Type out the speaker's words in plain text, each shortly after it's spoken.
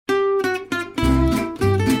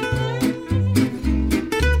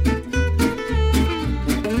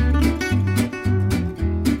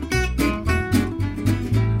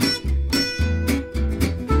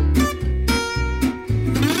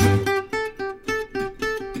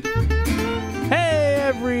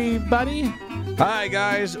everybody. Hi,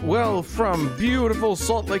 guys. Well, from beautiful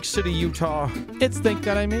Salt Lake City, Utah, It's Thank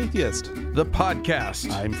God I'm Atheist. the podcast.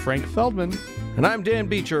 I'm Frank Feldman. And I'm Dan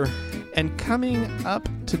Beecher. And coming up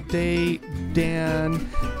today, Dan,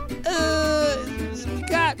 we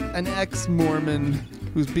got an ex-Mormon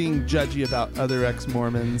who's being judgy about other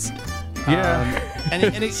ex-Mormons. Yeah.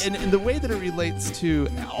 And the way that it relates to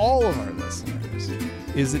all of our listeners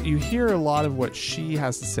is that you hear a lot of what she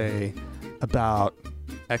has to say about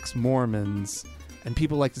ex-Mormons, and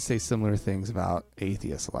people like to say similar things about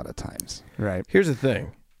atheists a lot of times, right? Here's the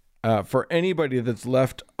thing. For anybody that's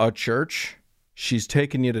left a church, she's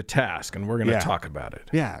taken you to task, and we're going to talk about it.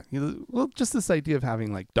 Yeah. Well, just this idea of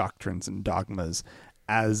having like doctrines and dogmas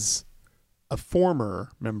as a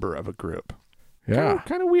former member of a group. Yeah.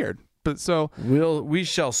 Kind of weird. But so we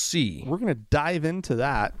shall see. we're going to dive into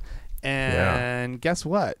that. And guess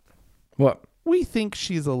what? What? We think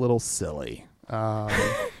she's a little silly.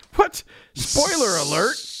 What? Spoiler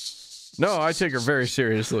alert. No, I take her very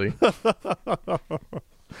seriously. All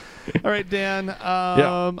right, Dan.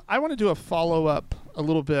 I want to do a follow-up a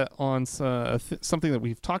little bit on something that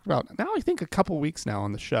we've talked about now, I think a couple weeks now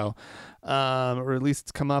on the show, or at least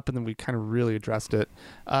it's come up and then we kind of really addressed it.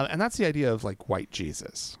 And that's the idea of like white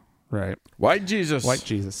Jesus, right? White Jesus. White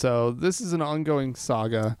Jesus. So this is an ongoing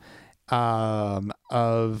saga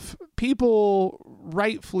of people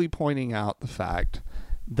rightfully pointing out the fact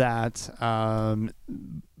that the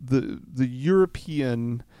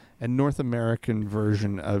European and North American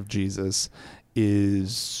version of Jesus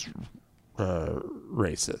is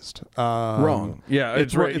racist. Wrong. Yeah,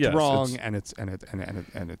 it's right. Yes, wrong, and it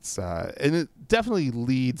definitely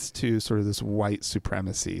leads to sort of this white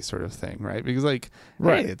supremacy sort of thing, right? Because hey,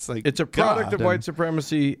 it's like it's a product of white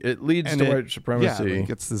supremacy. It leads to white supremacy. Yeah, like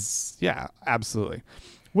it's this. Yeah, absolutely.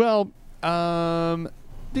 Well, the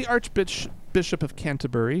Archbishop of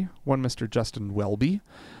Canterbury, one Mr. Justin Welby.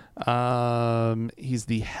 He's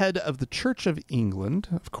the head of the Church of England,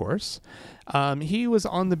 of course. He was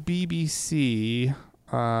on the BBC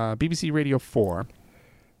Radio 4,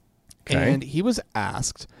 and he was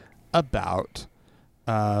asked about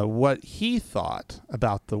what he thought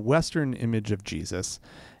about the Western image of Jesus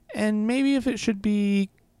and maybe if it should be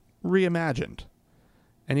reimagined.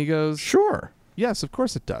 And he goes, "Sure. Yes, of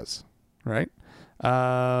course it does." Right?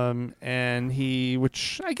 And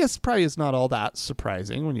which I guess probably is not all that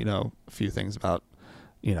surprising when you know a few things about,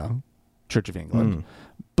 Church of England.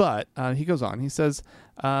 But he goes on, he says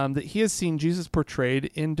that he has seen Jesus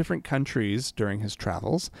portrayed in different countries during his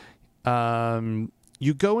travels.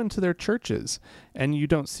 You go into their churches and you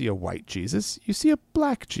don't see a white Jesus, you see a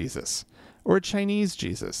black Jesus or a Chinese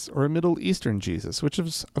Jesus or a Middle Eastern Jesus, which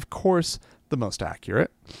is of course the most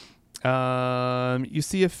accurate. You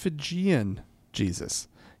see a Fijian Jesus.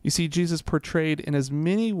 You see Jesus portrayed in as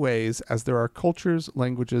many ways as there are cultures,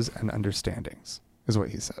 languages, and understandings, is what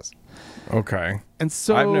he says. Okay. And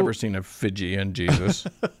so I've never seen a Fijian Jesus.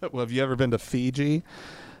 Well, have you ever been to Fiji?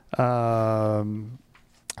 I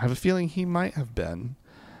have a feeling he might have been.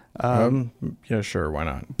 Yeah, sure. Why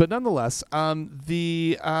not? But nonetheless,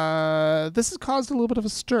 this has caused a little bit of a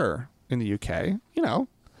stir in the UK.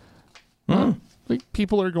 Like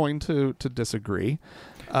people are going to disagree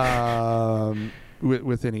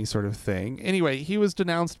with any sort of thing. Anyway, he was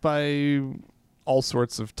denounced by all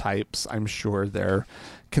sorts of types. I'm sure they're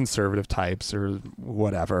conservative types or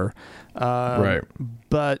whatever. Right.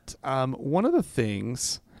 But one of the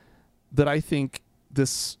things that I think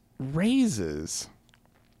this raises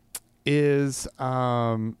is it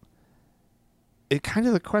kind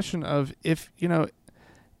of the question of if you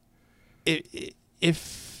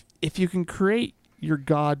can create your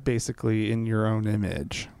God basically in your own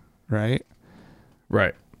image, right?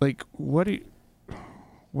 Right. Like, what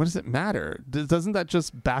does it matter? Doesn't that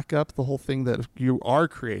just back up the whole thing that you are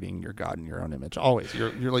creating your God in your own image? Always,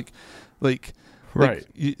 you're like, right.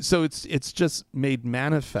 So it's just made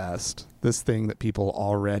manifest this thing that people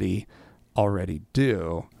already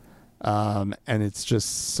do, and it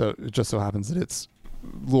just so happens that it's a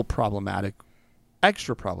little problematic,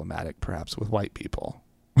 extra problematic perhaps with white people.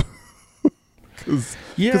 Because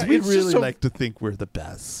we really like to think we're the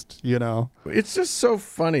best, It's just so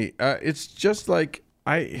funny. It's just like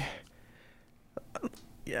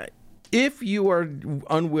if you are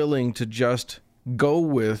unwilling to just go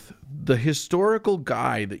with the historical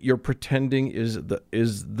guy that you're pretending is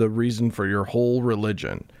the reason for your whole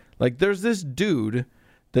religion. Like there's this dude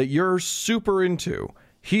that you're super into.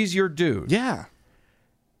 He's your dude. Yeah.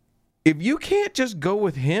 If you can't just go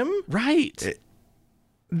with him, right,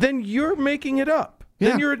 then you're making it up.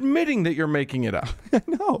 Yeah. Then you're admitting that you're making it up. I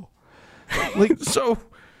know. Like so,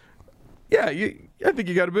 yeah, I think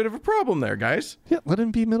you got a bit of a problem there, guys. Yeah, let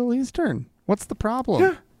him be Middle Eastern. What's the problem?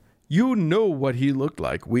 Yeah. You know what he looked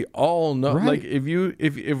like. We all know. Right. Like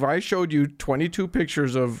if I showed you 22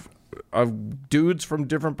 pictures of dudes from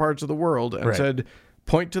different parts of the world and said,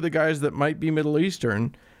 point to the guys that might be Middle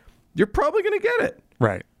Eastern, you're probably going to get it.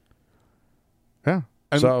 Right. Yeah.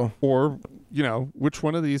 And, so, or, which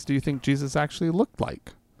one of these do you think Jesus actually looked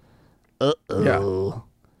like? Uh-oh.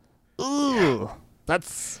 Yeah. Ooh.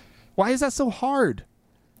 Why is that so hard?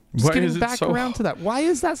 Just getting back around to that. Why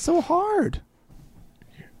is that so hard?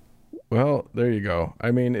 Well, there you go.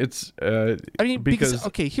 I mean, it's because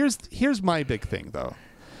okay, here's my big thing though.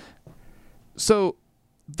 So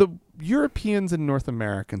the Europeans and North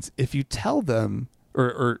Americans, if you tell them,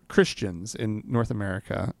 or Christians in North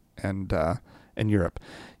America and Europe,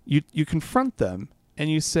 you confront them and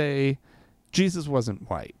you say Jesus wasn't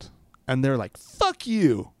white, and they're like, "Fuck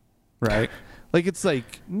you," right? Like it's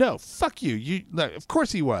like, no, fuck you. Of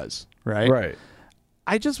course he was, right? Right.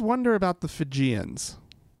 I just wonder about the Fijians.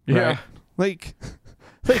 Yeah. Right?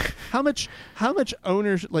 Like how much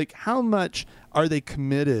ownership, like how much are they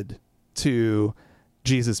committed to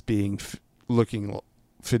Jesus being looking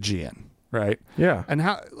Fijian, right? Yeah. And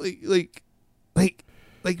how like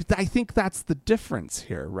I think that's the difference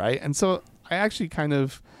here, right? And so I actually kind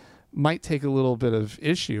of might take a little bit of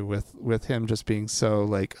issue with him just being so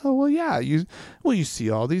like, oh well, yeah, you see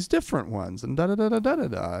all these different ones and da da da da da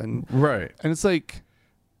da, and right, and it's like,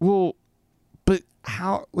 well, but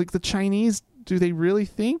how, like the Chinese, do they really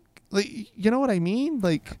think, like, you know what I mean?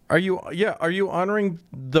 Like, are you honoring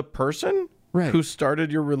the person who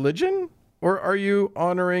started your religion, or are you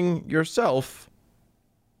honoring yourself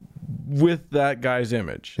with that guy's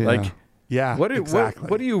image? Yeah. Like, exactly.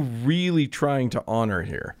 What are you really trying to honor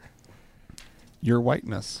here? Your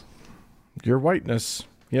whiteness. Your whiteness.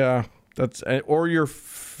 Yeah. Or your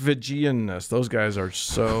Fijianness. Those guys are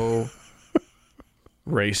so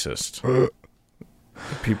racist.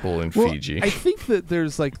 The people in Fiji. I think that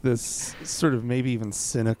there's like this sort of maybe even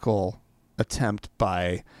cynical attempt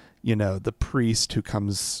by, the priest who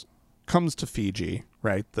comes to Fiji,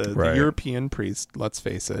 right? The European priest, let's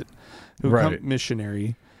face it,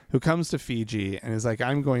 missionary, who comes to Fiji and is like,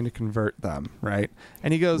 I'm going to convert them, right?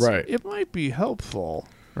 And he goes, it might be helpful,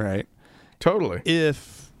 right? Totally.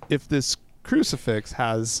 If this crucifix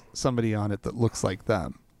has somebody on it that looks like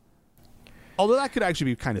them. Although that could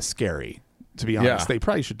actually be kind of scary, to be honest. They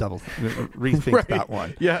probably should rethink that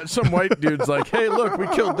one. Yeah, some white dude's like, hey, look, we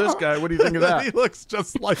killed this guy. What do you think of that? He looks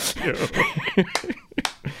just like you.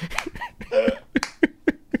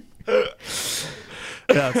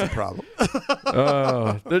 That's a problem.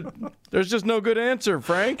 There's just no good answer,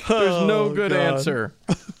 Frank. There's no good answer.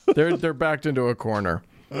 They're backed into a corner.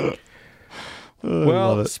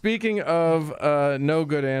 Well, speaking of no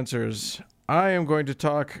good answers, I am going to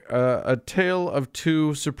talk a tale of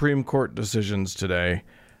two Supreme Court decisions today.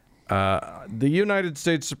 The United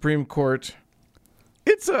States Supreme Court,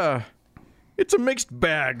 it's a mixed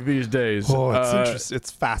bag these days. Oh, it's interesting.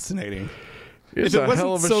 It's fascinating. It's if it a wasn't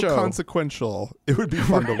hell of a so show. Consequential, it would be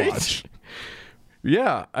fun to watch.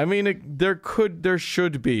 Yeah, I mean, there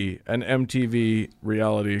should be an MTV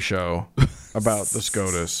reality show about the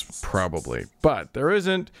SCOTUS, probably, but there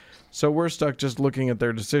isn't. So we're stuck just looking at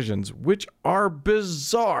their decisions, which are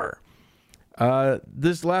bizarre.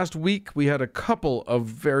 This last week, we had a couple of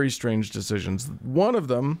very strange decisions. One of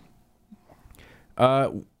them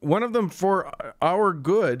for our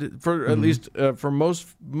good, for at least for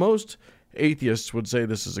most atheists would say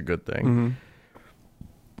this is a good thing,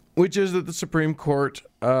 which is that the Supreme Court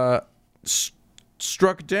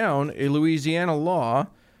struck down a Louisiana law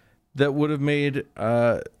that would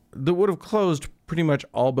have closed pretty much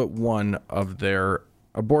all but one of their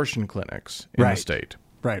abortion clinics in the state.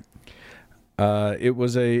 Right. It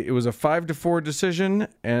was a 5-4 decision,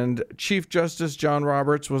 and Chief Justice John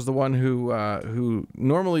Roberts was the one who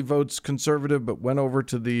normally votes conservative, but went over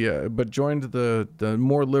to but joined the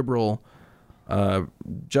more liberal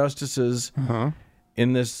justices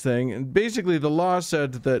in this thing. And basically, the law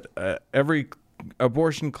said that every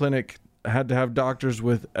abortion clinic had to have doctors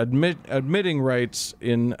with admitting rights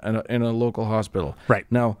in a local hospital. Right.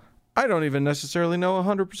 Now, I don't even necessarily know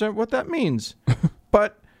 100% what that means,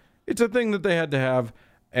 but it's a thing that they had to have,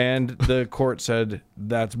 and the court said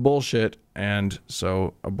that's bullshit, and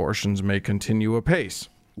so abortions may continue apace.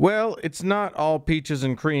 Well, it's not all peaches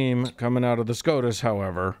and cream coming out of the SCOTUS,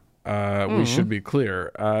 however. We should be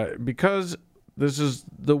clear. Because this is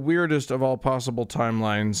the weirdest of all possible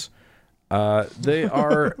timelines, they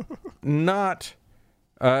are not,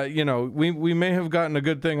 we may have gotten a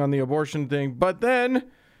good thing on the abortion thing, but then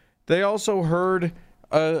they also heard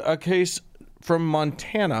a case from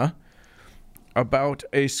Montana about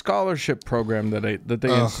a scholarship program that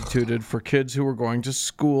they instituted for kids who were going to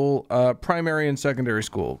school, primary and secondary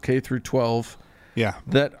school, K through 12. Yeah.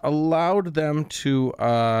 That allowed them to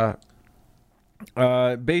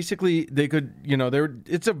basically they could,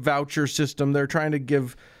 it's a voucher system. They're trying to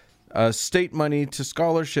give state money to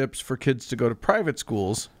scholarships for kids to go to private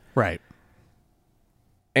schools. Right.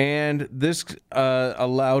 And this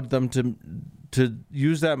allowed them to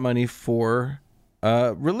use that money for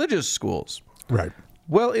religious schools. Right.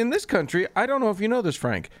 Well, in this country, I don't know if you know this,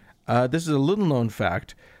 Frank. This is a little known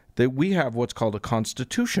fact that we have what's called a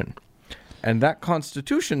constitution. And that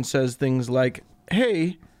constitution says things like,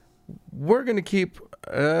 hey, we're going to keep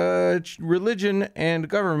religion and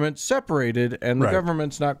government separated, and the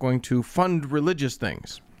government's not going to fund religious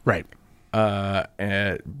things. Right.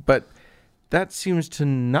 But that seems to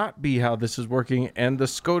not be how this is working, and the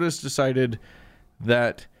SCOTUS decided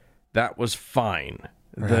that was fine.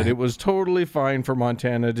 Right. That it was totally fine for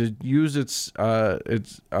Montana to use its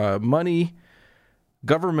money,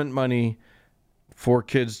 government money, for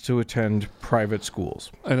kids to attend private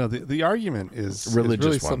schools. I know the argument is religious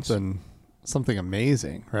really something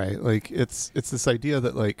amazing, right? Like it's this idea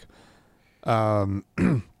that like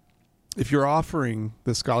if you're offering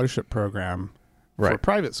the scholarship program for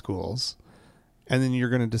private schools, and then you're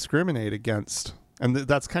going to discriminate against, and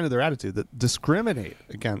that's kind of their attitude, that discriminate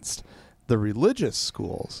against the religious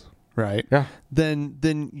schools, right? Yeah.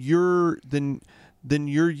 Then you're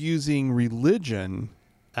using religion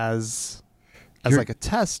as like a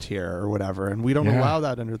test here or whatever, and we don't allow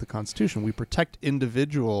that under the Constitution. We protect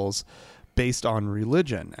individuals based on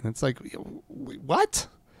religion, and it's like, what?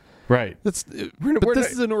 Right. This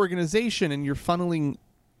is an organization, and you're funneling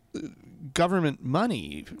government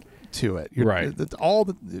money to it. Right. All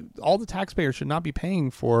the taxpayers should not be paying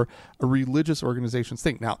for a religious organization's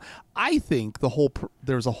thing. Now, I think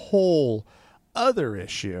there's a whole other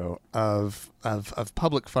issue of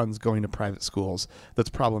public funds going to private schools that's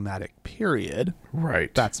problematic, period.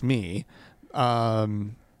 Right. That's me.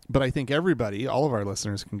 But I think everybody, all of our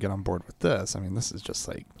listeners, can get on board with this. I mean, this is just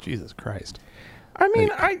like, Jesus Christ. I mean,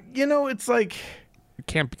 it's like, it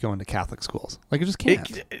can't be going to Catholic schools. Like, it just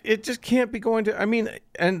can't. It just can't be going to. I mean,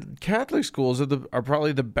 and Catholic schools are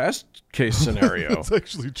probably the best case scenario. That's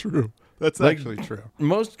actually true. That's actually true.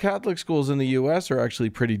 Most Catholic schools in the U.S. are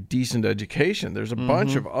actually pretty decent education. There's a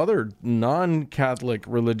bunch of other non-Catholic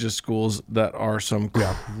religious schools that are some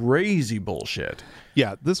crazy bullshit.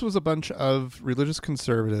 Yeah, this was a bunch of religious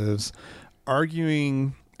conservatives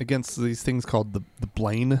arguing against these things called the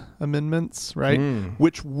Blaine Amendments, right?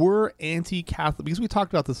 Which were anti-Catholic, because we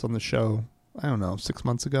talked about this on the show, I don't know, 6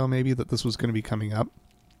 months ago maybe, that this was going to be coming up.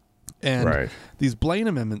 And these Blaine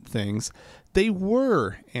Amendment things, they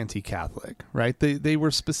were anti-Catholic, right? They were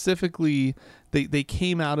specifically, they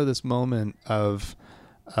came out of this moment of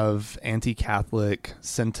anti-Catholic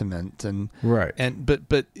sentiment,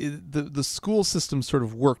 but the school system sort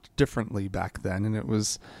of worked differently back then, and it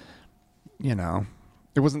was,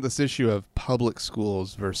 it wasn't this issue of public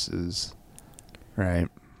schools versus, right?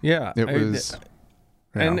 Yeah, it was,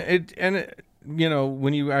 and it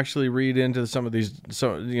when you actually read into some of these,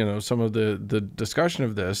 some of the discussion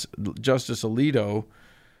of this, Justice Alito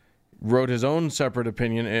wrote his own separate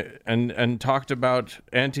opinion and talked about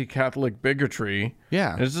anti-Catholic bigotry.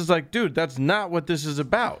 Yeah, and it's just like, dude, that's not what this is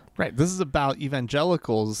about. Right. This is about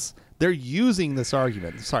evangelicals. They're using this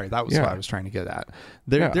argument. Sorry, that was what I was trying to get at.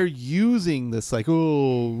 They're using this like,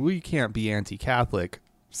 oh, we can't be anti-Catholic.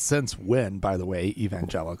 Since when, by the way,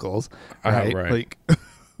 evangelicals? Right.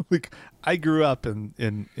 Like I grew up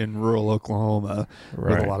in rural Oklahoma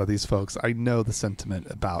with a lot of these folks. I know the sentiment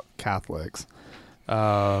about Catholics.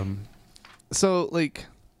 So like,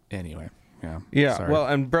 anyway, yeah. Sorry. Well,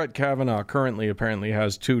 and Brett Kavanaugh currently apparently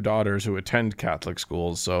has 2 daughters who attend Catholic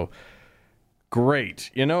schools. So great.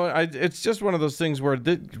 It's just one of those things where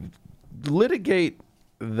litigate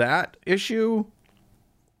that issue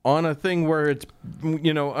on a thing where it's,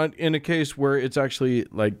 in a case where it's actually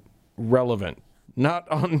like relevant. Not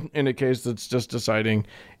in a case that's just deciding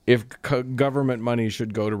if government money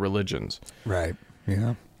should go to religions. Right.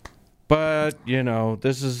 Yeah. But,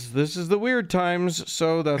 this is the weird times,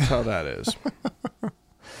 so that's how that is. All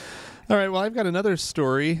right. Well, I've got another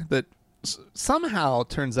story that somehow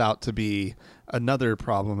turns out to be another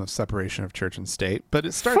problem of separation of church and state, but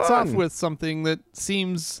it starts off with something that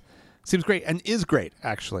seems great and is great,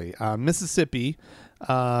 actually. Mississippi,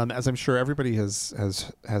 as I'm sure everybody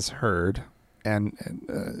has heard,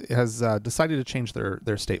 and has decided to change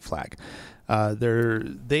their state flag.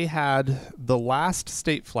 They had the last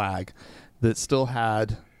state flag that still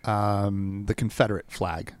had the Confederate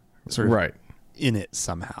flag, sort of in it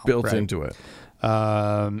somehow. Built right? into it.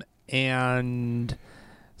 And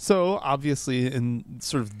so obviously in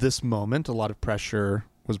sort of this moment, a lot of pressure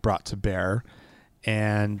was brought to bear,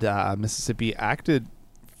 and Mississippi acted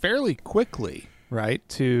fairly quickly, right,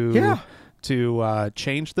 to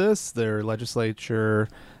change this. Their legislature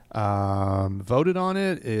voted on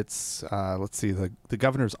it. It's let's see, the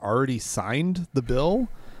governor's already signed the bill.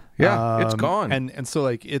 Yeah, it's gone. And so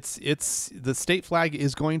like it's the state flag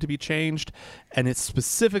is going to be changed, and it's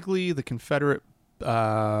specifically the Confederate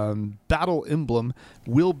battle emblem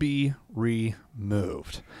will be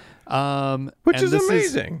removed. Which is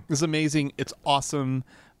amazing. This is amazing. It's awesome.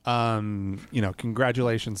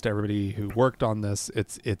 Congratulations to everybody who worked on this.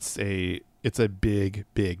 It's a big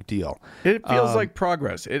deal. It feels like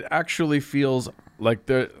progress. It actually feels like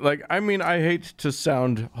I hate to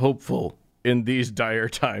sound hopeful in these dire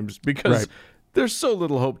times because there's so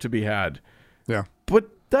little hope to be had. Yeah. But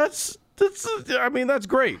that's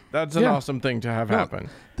great. That's an awesome thing to have happen.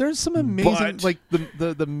 There's some amazing, like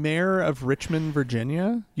the mayor of Richmond,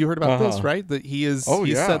 Virginia. You heard about this, right? That he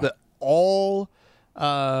said that all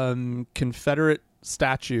Confederate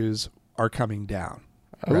statues are coming down.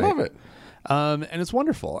 I love it. And it's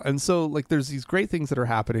wonderful. And so like there's these great things that are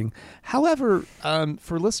happening. However,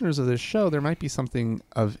 for listeners of this show, there might be something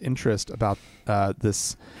of interest about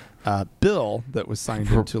this bill that was signed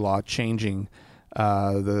into law changing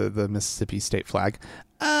the Mississippi state flag.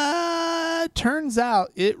 Turns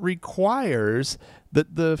out it requires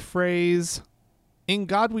that the phrase "In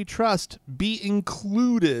God We Trust" be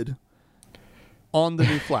included on the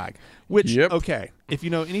new flag. Which, okay, if you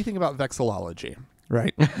know anything about vexillology,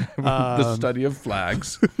 right? The study of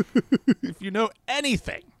flags. If you know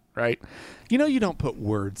anything, right? You don't put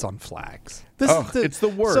words on flags. It's the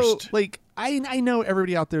worst. So, like, I know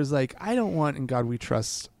everybody out there is like, I don't want "In God We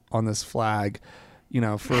Trust" on this flag,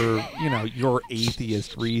 for, your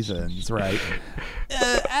atheist reasons, right?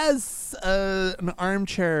 As an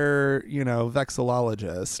armchair,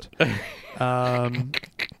 vexillologist,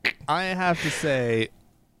 I have to say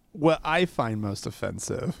what I find most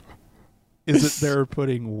offensive is that they're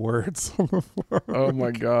putting words on the floor. Oh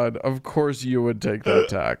my God. Of course you would take that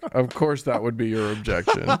tack. Of course that would be your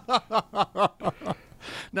objection.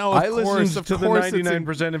 No, I listened to the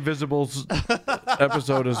 99% Invisible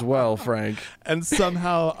episode as well, Frank. And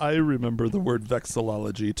somehow I remember the word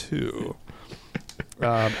vexillology too.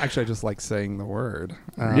 Actually, I just like saying the word.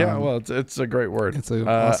 It's a great word. It's an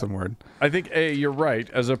awesome word. I think, you're right.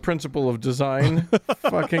 As a principle of design,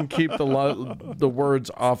 fucking keep the words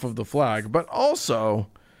off of the flag. But also,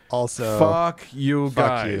 fuck you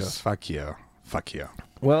guys. Fuck you.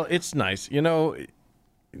 Well, it's nice.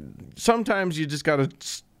 Sometimes you just got to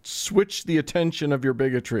switch the attention of your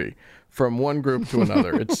bigotry from one group to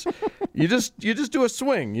another. It's you just do a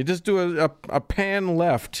swing. You just do a pan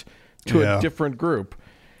left to a different group.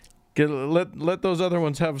 Let those other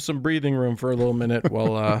ones have some breathing room for a little minute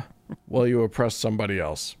while you oppress somebody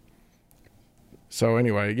else. So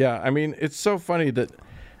anyway, it's so funny that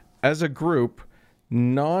as a group,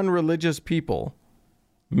 non-religious people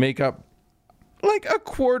make up like a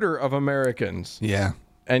quarter of Americans. Yeah.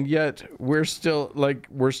 And yet we're still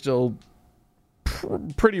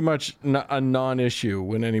pretty much a non-issue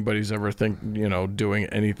when anybody's ever doing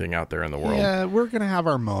anything out there in the world. Yeah, we're going to have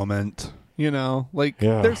our moment,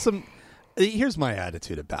 there's some, here's my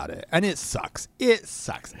attitude about it. And it sucks.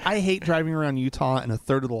 I hate driving around Utah and a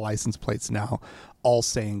third of the license plates now all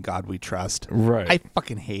saying "God We Trust." Right. I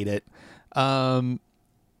fucking hate it. But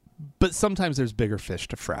sometimes there's bigger fish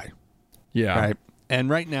to fry. Yeah. Right. And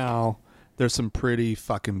right now there's some pretty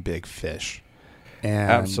fucking big fish. And,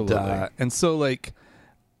 absolutely. And so like,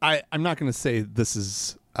 I'm not going to say this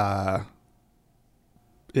is, part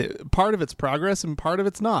of it's progress and part of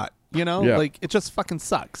it's not, like it just fucking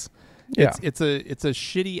sucks. Yeah. It's a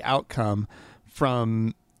shitty outcome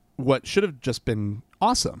from what should have just been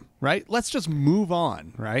awesome, right? Let's just move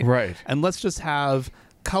on, right? Right. And let's just have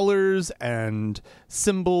colors and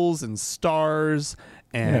symbols and stars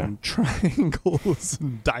and triangles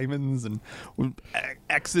and diamonds and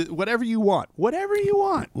exit, whatever you want,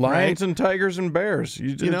 lions right? and tigers and bears.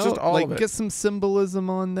 Just all like of it. Get some symbolism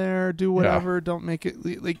on there. Do whatever. Don't make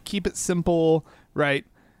it like keep it simple, right?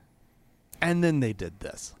 And then they did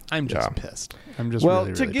this. I'm just pissed. I'm just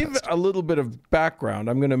really to give pissed. a little bit of background,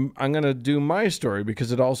 I'm gonna do my story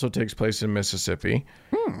because it also takes place in Mississippi,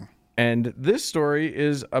 and this story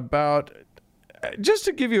is about. Just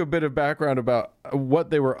to give you a bit of background about what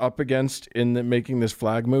they were up against in making this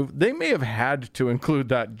flag move, they may have had to include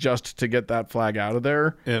that just to get that flag out of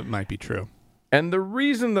there. It might be true. And the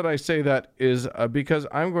reason that I say that is because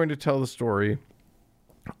I'm going to tell the story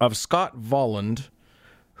of Scott Volland,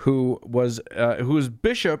 who was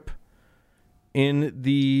bishop in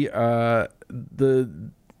the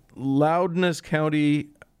Loudness County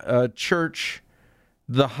church,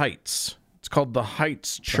 the Heights. It's called the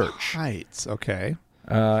Heights Church. The Heights, okay.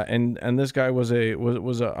 And this guy was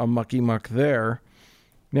a mucky muck there.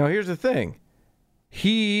 Now here's the thing.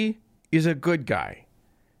 He is a good guy.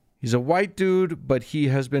 He's a white dude, but he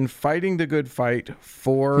has been fighting the good fight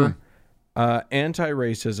for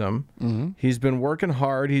anti-racism. Mm-hmm. He's been working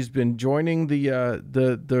hard. He's been joining the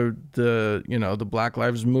Black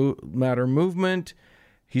Lives Matter movement.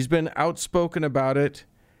 He's been outspoken about it,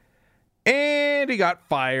 and he got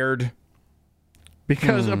fired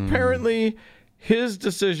because apparently his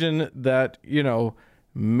decision that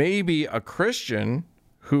maybe a Christian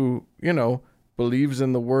who believes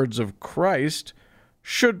in the words of Christ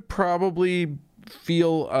should probably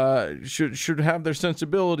feel should have their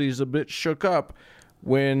sensibilities a bit shook up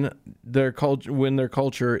when their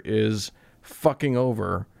culture is fucking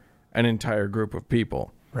over an entire group of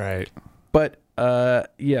people. Right. But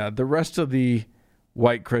the rest of the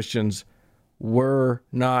white Christians were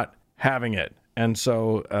not having it, and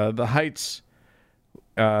so the Heights,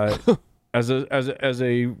 as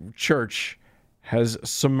a church, has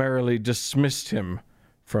summarily dismissed him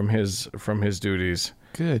from his duties.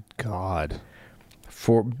 Good God.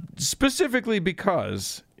 Specifically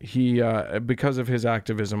because because of his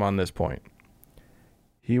activism on this point.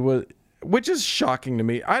 Which is shocking to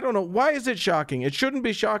me. I don't know. Why is it shocking? It shouldn't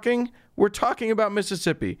be shocking. We're talking about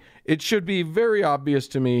Mississippi. It should be very obvious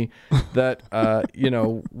to me that,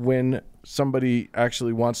 when somebody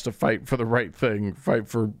actually wants to fight for the right thing, fight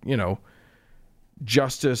for,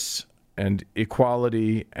 justice and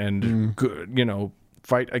equality and good,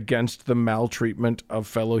 fight against the maltreatment of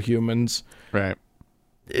fellow humans. Right.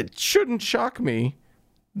 It shouldn't shock me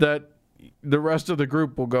that the rest of the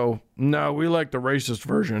group will go, no, we like the racist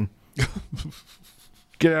version.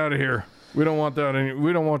 Get out of here. We don't want that.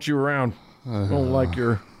 We don't want you around. We don't like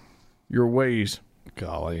your ways.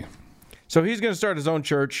 Golly. So he's going to start his own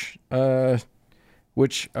church,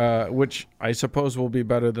 which I suppose will be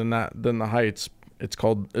better than the Heights.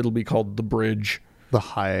 It'll be called the Bridge. The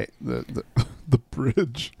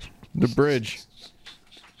Bridge. The Bridge.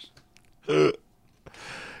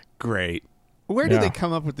 Great. Where do they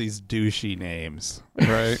come up with these douchey names?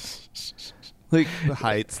 Right. Like the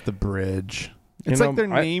Heights, the Bridge. It's like they're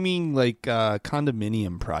naming like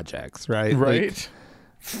condominium projects, right? Right.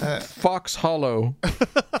 Like, Fox Hollow.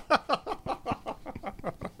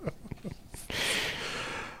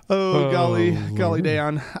 Golly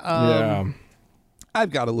Dan. Yeah.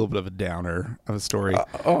 I've got a little bit of a downer of a story.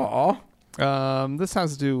 This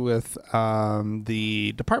has to do with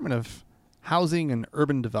the Department of Housing and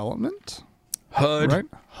Urban Development. HUD. Right?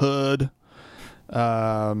 HUD.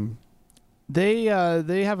 They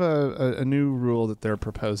have a new rule that they're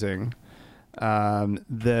proposing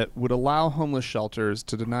that would allow homeless shelters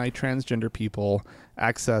to deny transgender people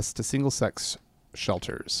access to single-sex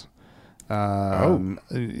shelters.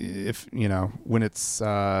 If when it's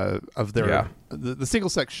of their the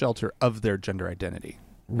single-sex shelter of their gender identity.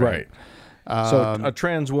 Right. So a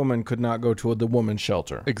trans woman could not go to the woman's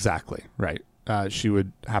shelter. Exactly. Right. She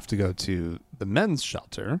would have to go to the men's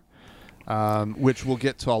shelter. Which we'll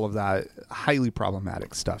get to all of that highly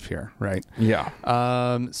problematic stuff here, right? Yeah.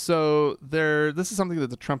 So this is something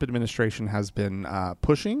that the Trump administration has been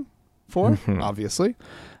pushing for, obviously,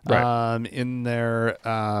 right. In their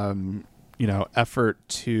effort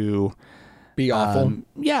to be awful.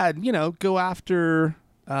 Go after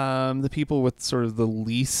the people with sort of the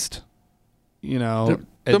least, the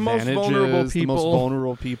most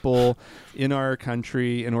vulnerable people in our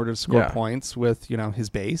country in order to score points with his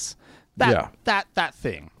base. That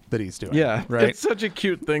thing that he's doing. Yeah, right. It's such a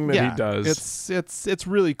cute thing that he does. It's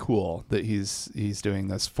really cool that he's doing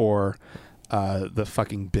this for the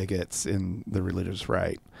fucking bigots in the religious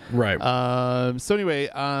right. Right. So anyway,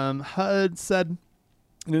 HUD said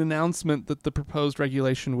in an announcement that the proposed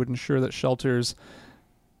regulation would ensure that shelters,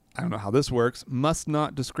 I don't know how this works, must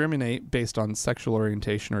not discriminate based on sexual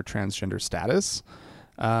orientation or transgender status,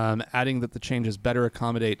 adding that the changes better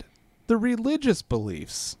accommodate the religious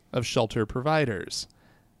beliefs of shelter providers.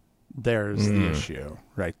 There's the issue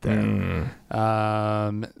right there.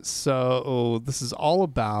 So this is all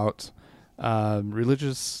about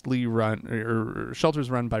religiously run or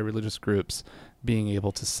shelters run by religious groups being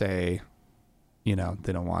able to say, they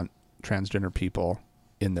don't want transgender people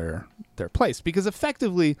in their place. Because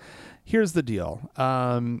effectively, here's the deal.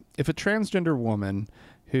 If a transgender woman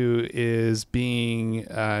who is being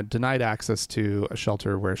denied access to a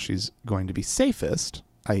shelter where she's going to be safest,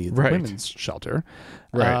 i.e. the Right. women's shelter,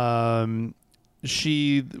 Right.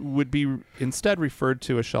 she would be instead referred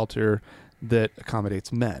to a shelter that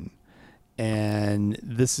accommodates men. And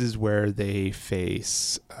this is where they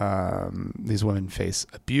face, these women face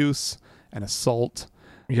abuse and assault.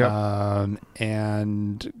 Yep.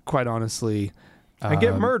 And quite honestly, And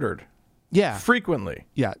get murdered. Yeah. Frequently.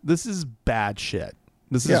 Yeah. This is bad shit.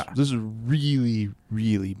 This is really,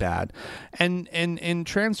 really bad. And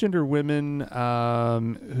transgender women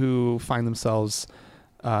who find themselves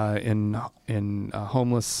in a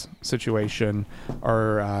homeless situation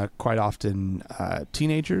are quite often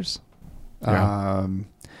teenagers. Yeah.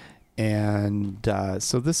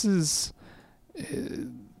 So this is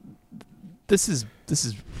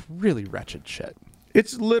really wretched shit.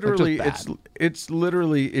 It's literally Like, it's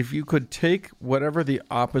literally if you could take whatever the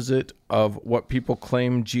opposite of what people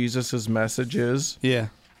claim Jesus's message is, Yeah.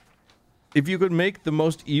 if you could make the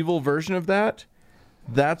most evil version of that,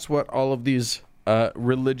 that's what all of these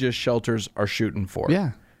religious shelters are shooting for.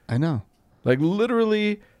 Yeah, I know. Like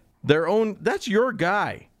literally their own. That's your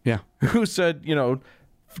guy. Yeah. Who said,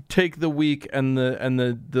 take the weak and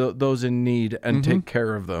the those in need and take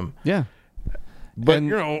care of them. Yeah. But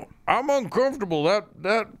I'm uncomfortable.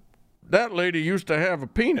 That lady used to have a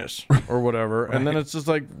penis or whatever, right. And then it's just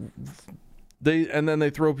like they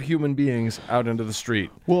throw human beings out into the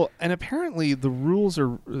street. Well, and apparently the rules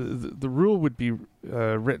are the rule would be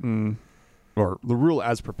written, or the rule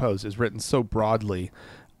as proposed is written so broadly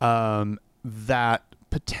that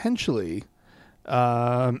potentially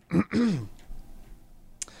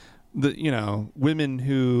women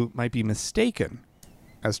who might be mistaken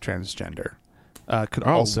as transgender could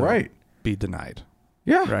also be denied.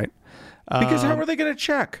 Yeah. Right. Because how are they going to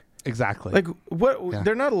check? Exactly. Like what? Yeah.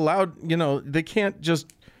 They're not allowed. They can't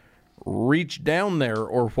just reach down there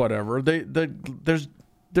or whatever. There's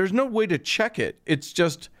no way to check it. It's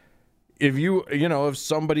just if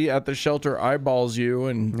somebody at the shelter eyeballs you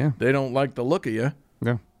and they don't like the look of you,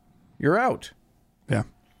 you're out. Yeah.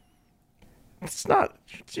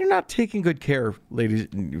 You're not taking good care, ladies,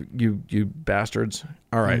 you bastards.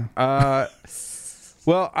 All right.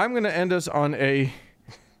 Well, I'm going to end us on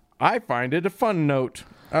I find it a fun note.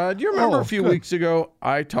 Do you remember a few weeks ago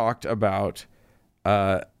I talked about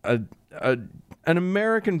an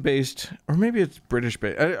American-based, or maybe it's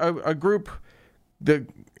British-based, a group that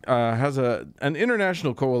has an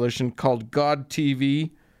international coalition called God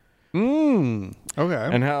TV. Okay.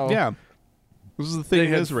 And how? Yeah. This is the thing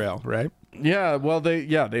in Israel, right? Yeah. Well, they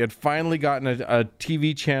had finally gotten a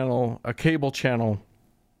TV channel, a cable channel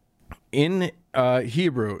in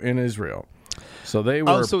Hebrew in Israel. So they were.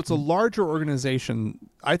 Oh, so it's a larger organization.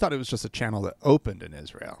 I thought it was just a channel that opened in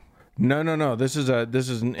Israel. No. This is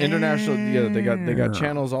an international. Yeah, they got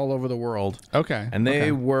channels all over the world. Okay. And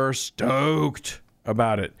they were stoked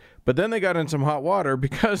about it. But then they got in some hot water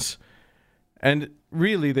because, and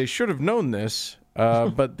really they should have known this,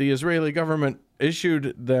 but the Israeli government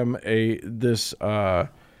issued them the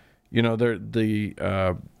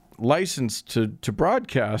license to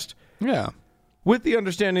broadcast. Yeah. With the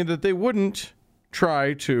understanding that they wouldn't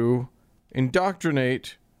try to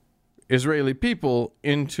indoctrinate Israeli people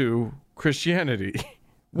into Christianity.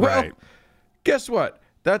 Well, right. Guess what?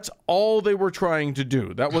 That's all they were trying to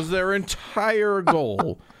do. That was their entire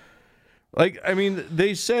goal.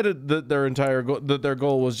 They said that their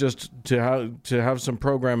goal was just to have some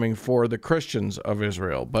programming for the Christians of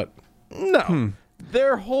Israel, but no.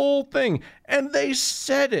 Their whole thing, and they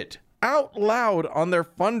said it out loud on their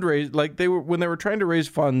fundraise, when they were trying to raise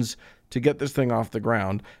funds to get this thing off the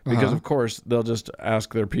ground, because of course they'll just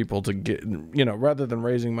ask their people to get, rather than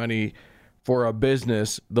raising money for a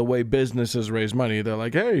business, the way businesses raise money, they're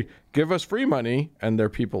like, hey, give us free money, and their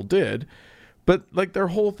people did. But their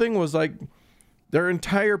whole thing was their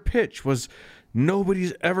entire pitch was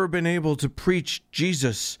nobody's ever been able to preach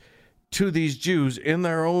Jesus to these Jews in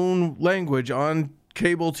their own language on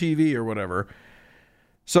cable TV or whatever.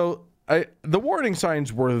 So the warning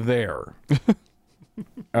signs were there.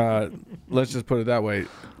 Let's just put it that way.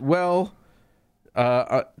 Well,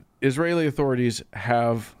 Israeli authorities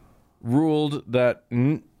have ruled that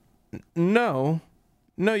no,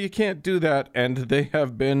 you can't do that, and they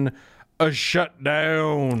have been shut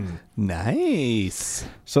down. Nice.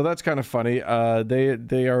 So that's kind of funny.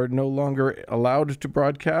 They are no longer allowed to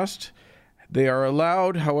broadcast. They are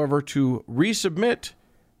allowed, however, to resubmit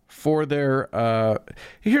for their.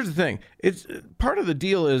 Here's the thing. It's part of the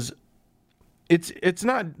deal is. It's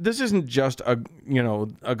not. This isn't just a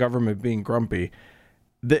government being grumpy.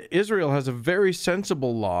 Israel has a very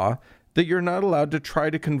sensible law that you're not allowed to try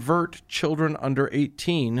to convert children under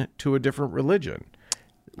 18 to a different religion.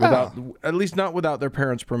 at least not without their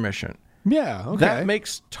parents' permission. Yeah, okay. That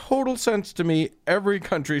makes total sense to me. Every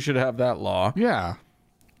country should have that law. Yeah.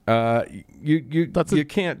 You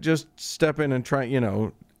can't just step in and try,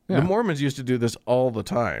 The Mormons used to do this all the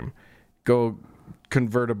time. Go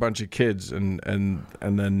convert a bunch of kids and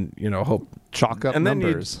then, hope. Chalk up and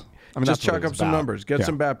numbers. Then just chalk up some numbers. Get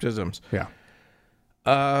some baptisms. Yeah.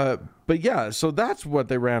 But yeah, so that's what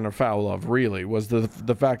they ran afoul of, really, was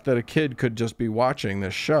the fact that a kid could just be watching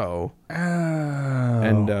this show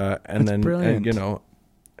and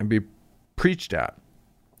be preached at.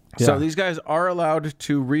 Yeah. So these guys are allowed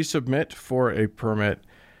to resubmit for a permit,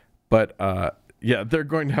 but they're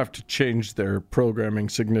going to have to change their programming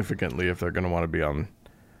significantly if they're going to want to be on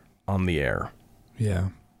the air. Yeah.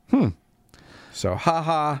 So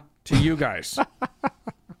haha to you guys.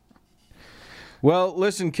 Well,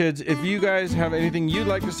 listen, kids, if you guys have anything you'd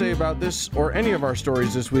like to say about this or any of our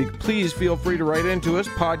stories this week, please feel free to write into us,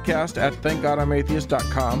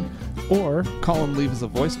 podcast@thankgodimatheist.com. Or call and leave us a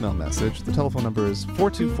voicemail message. The telephone number is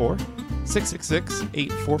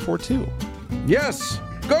 424-666-8442. Yes!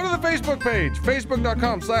 Go to the Facebook page,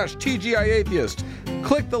 facebook.com/TGIAtheist.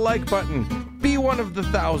 Click the like button. Be one of the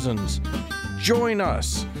thousands. Join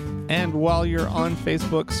us. And while you're on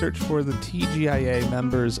Facebook, search for the TGIA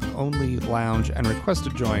Members Only Lounge and request to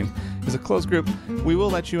join. It's a closed group. We will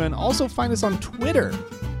let you in. Also find us on Twitter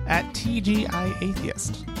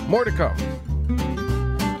 @TGIAtheist. More to come.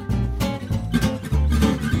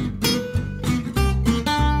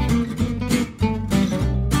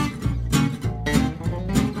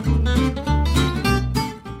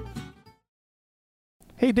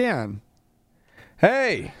 Hey, Dan.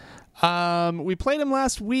 Hey. We played him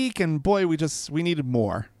last week, and boy, we needed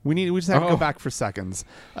more. We just had to go back for seconds.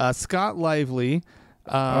 Scott Lively.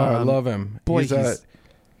 I love him. Boy,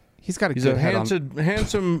 he's got a good head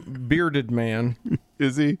handsome bearded man.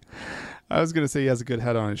 Is he? I was gonna say he has a good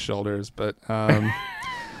head on his shoulders, but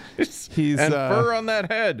he's fur on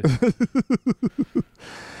that head.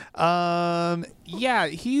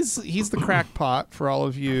 He's the crackpot for all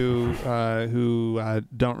of you who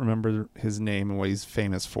don't remember his name and what he's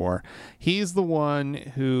famous for. He's the one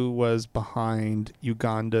who was behind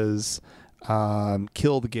Uganda's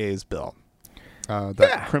Kill the Gays bill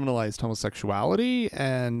that criminalized homosexuality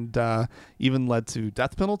and even led to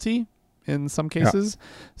death penalty in some cases.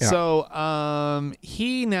 Yeah. So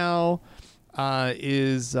he now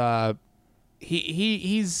is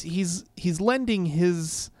he's lending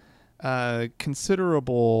his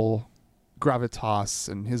considerable gravitas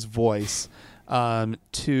and his voice to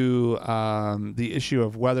the issue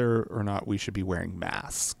of whether or not we should be wearing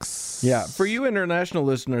masks. Yeah, for you international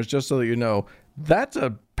listeners, just so that you know, that's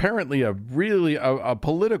apparently a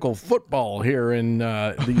political football here in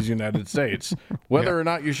these United States. Whether or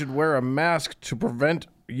not you should wear a mask to prevent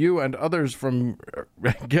you and others from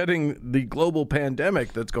getting the global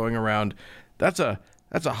pandemic that's going around, that's a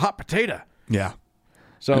hot potato. Yeah.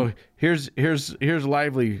 So here's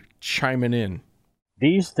Lively chiming in.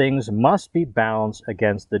 These things must be balanced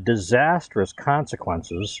against the disastrous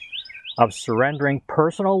consequences of surrendering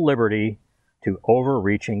personal liberty to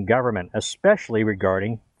overreaching government, especially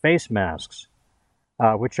regarding face masks,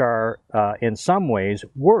 which are in some ways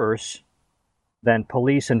worse than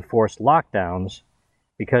police-enforced lockdowns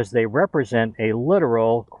because they represent a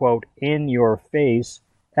literal, quote, in-your-face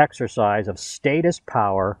exercise of statist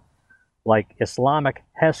power like Islamic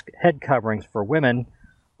head coverings for women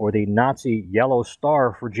or the Nazi yellow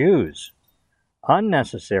star for Jews.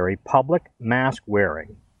 Unnecessary public mask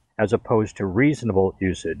wearing, as opposed to reasonable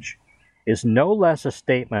usage, is no less a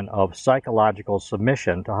statement of psychological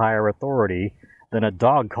submission to higher authority than a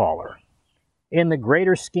dog collar. In the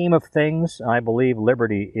greater scheme of things, I believe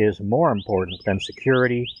liberty is more important than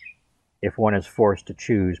security if one is forced to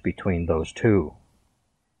choose between those two.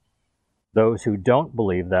 Those who don't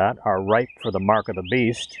believe that are ripe for the mark of the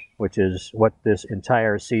beast, which is what this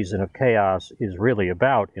entire season of chaos is really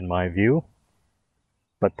about, in my view.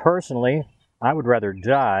 But personally, I would rather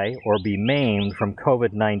die or be maimed from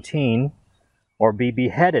COVID-19 or be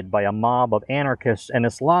beheaded by a mob of anarchists and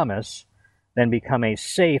Islamists than become a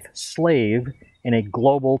safe slave in a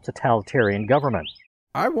global totalitarian government.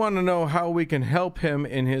 I want to know how we can help him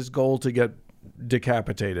in his goal to get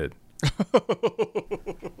decapitated.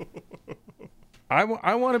 I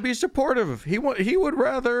want to be supportive. He would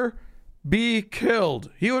rather be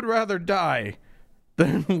killed. He would rather die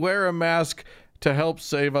than wear a mask to help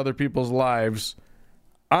save other people's lives.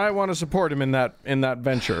 I want to support him in that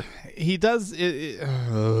venture. He does.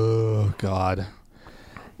 Oh God!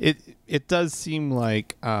 It does seem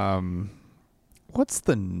like what's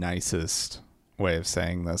the nicest way of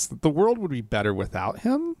saying this. The world would be better without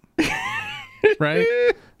him. Right?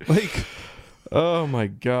 Like, oh my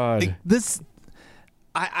God. like this,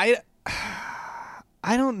 I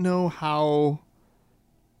don't know how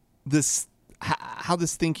this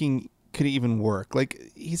thinking could even work.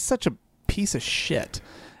 Like, he's such a piece of shit.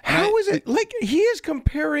 How is it? Like, he is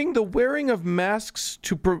comparing the wearing of masks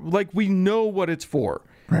to, like, we know what it's for.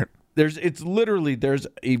 Right. It's literally, there's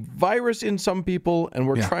a virus in some people, and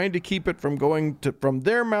we're trying to keep it from going from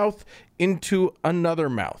their mouth into another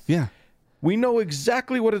mouth. Yeah. We know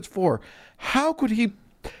exactly what it's for. How could he,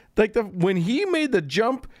 like, when he made the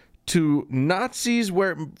jump to Nazis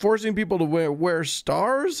forcing people to wear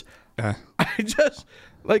stars, I just,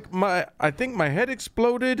 like, I think my head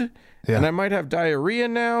exploded, and I might have diarrhea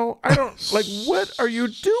now. I don't, like, what are you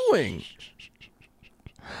doing?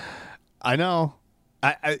 I know.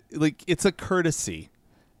 I like, it's a courtesy.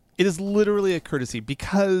 It is literally a courtesy,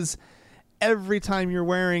 because every time you're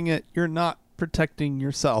wearing it, you're not protecting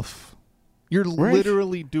yourself. You're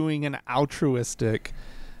literally doing an altruistic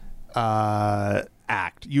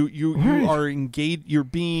act. You are engaged. You're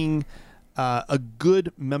being a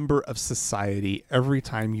good member of society every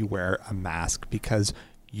time you wear a mask, because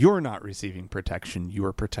you're not receiving protection. You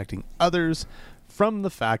are protecting others from the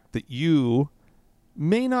fact that you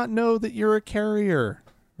may not know that you're a carrier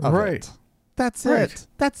of it. That's it.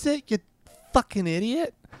 That's it, you fucking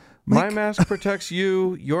idiot. My mask protects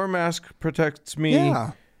you. Your mask protects me.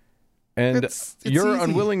 Yeah. And it's your easy.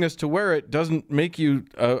 Unwillingness to wear it doesn't make you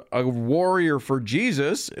a warrior for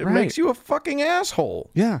Jesus. It makes you a fucking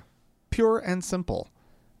asshole. Yeah. Pure and simple.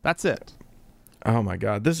 That's it. Oh my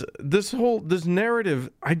God. This narrative,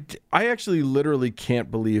 I actually literally can't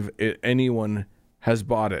believe anyone has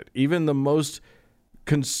bought it. Even the most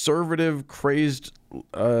conservative, crazed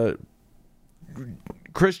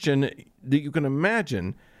Christian that you can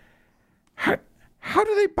imagine. How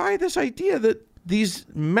do they buy this idea that these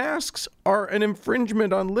masks are an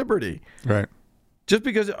infringement on liberty? Right. Just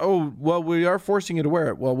because, we are forcing you to wear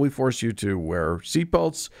it. Well, we force you to wear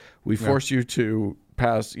seatbelts. We force you to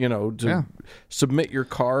pass, submit your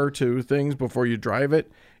car to things before you drive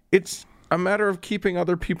it. It's a matter of keeping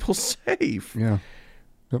other people safe. Yeah.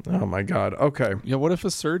 Yep. Oh my God. Okay. Yeah. What if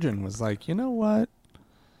a surgeon was like, you know what?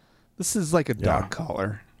 This is like a dog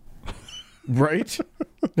collar. Right?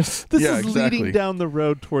 This is leading down the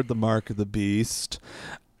road toward the mark of the beast.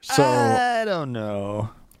 So I don't know.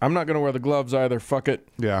 I'm not going to wear the gloves either. Fuck it.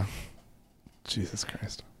 Yeah. Jesus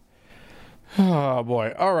Christ. Oh,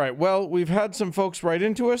 boy. All right. Well, we've had some folks write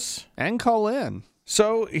into us. And call in.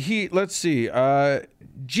 So let's see.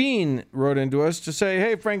 Gene wrote into us to say,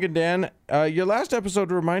 hey, Frank and Dan, your last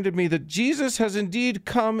episode reminded me that Jesus has indeed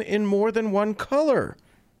come in more than one color.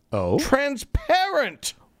 Oh?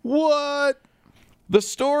 Transparent. What? The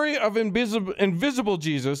story of invisible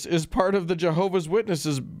Jesus is part of the Jehovah's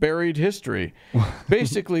Witnesses' buried history.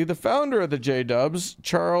 Basically, the founder of the J-Dubs,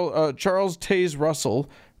 Charles Taze Russell,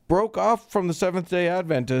 broke off from the Seventh-day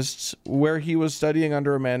Adventists, where he was studying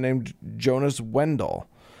under a man named Jonas Wendell.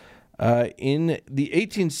 In the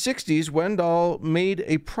 1860s, Wendell made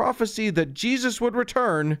a prophecy that Jesus would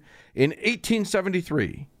return in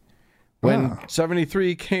 1873. When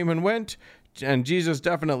 73 came and went, and Jesus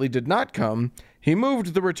definitely did not come, he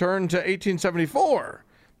moved the return to 1874.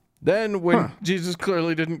 Then, when Jesus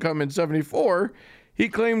clearly didn't come in 74, he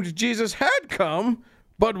claimed Jesus had come,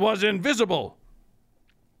 but was invisible.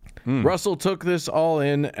 Russell took this all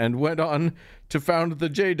in and went on to found the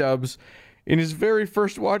J-Dubs. In his very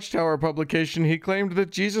first Watchtower publication, he claimed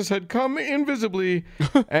that Jesus had come invisibly,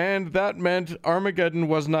 and that meant Armageddon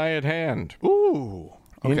was nigh at hand. Ooh.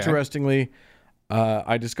 Okay. Interestingly,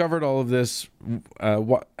 I discovered all of this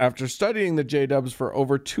after studying the J-Dubs for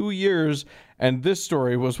over 2 years, and this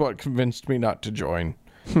story was what convinced me not to join.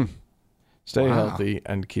 Stay healthy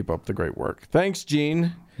and keep up the great work. Thanks,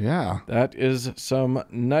 Gene. Yeah. That is some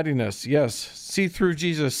nuttiness. Yes. See through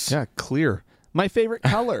Jesus. Yeah, clear. My favorite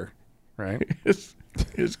color, right? It's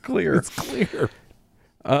clear. It's clear.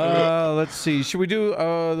 Let's see. Should we do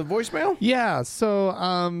the voicemail? Yeah. So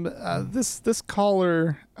this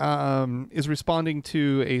caller is responding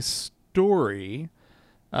to a story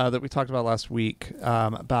that we talked about last week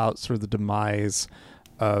about sort of the demise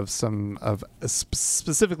of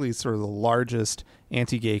specifically sort of the largest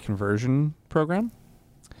anti-gay conversion program.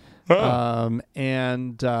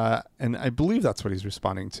 And I believe that's what he's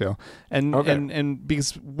responding to. And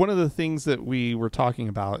because one of the things that we were talking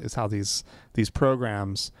about is how these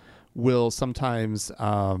programs will sometimes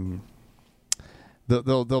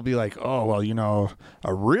they'll be like, oh, well,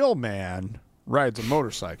 a real man rides a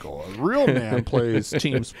motorcycle. A real man plays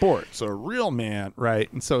team sports. A real man,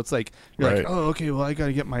 right? And so it's like, you're like, oh, okay, well, I got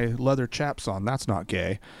to get my leather chaps on. That's not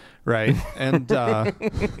gay, right? And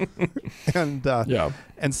and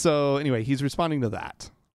so anyway, he's responding to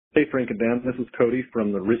that. Hey, Frank and Dan. This is Cody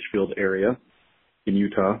from the Richfield area in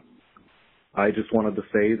Utah. I just wanted to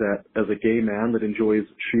say that as a gay man that enjoys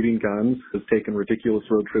shooting guns, has taken ridiculous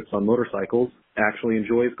road trips on motorcycles, actually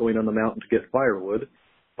enjoys going on the mountain to get firewood,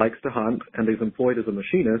 likes to hunt, and is employed as a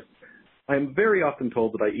machinist, I am very often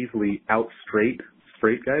told that I easily out-straight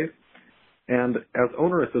straight guys. And as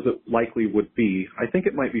onerous as it likely would be, I think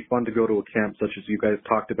it might be fun to go to a camp such as you guys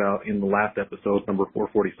talked about in the last episode, number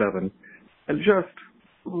 447, and just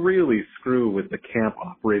really screw with the camp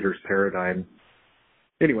operator's paradigm.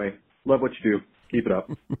 Anyway, love what you do. Keep it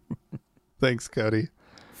up. Thanks, Cody.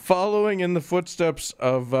 Following in the footsteps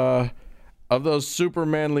of those super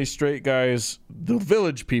manly straight guys, the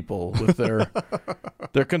village people with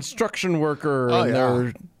their construction worker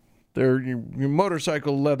and their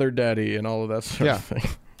motorcycle leather daddy and all of that sort of thing.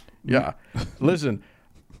 Yeah. Listen,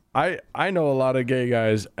 I know a lot of gay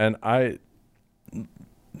guys, and I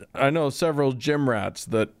know several gym rats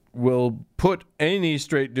that will put any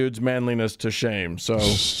straight dude's manliness to shame. So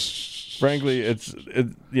frankly,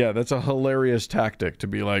 that's a hilarious tactic to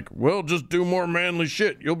be like, well, just do more manly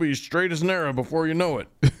shit. You'll be straight as an arrow before you know it.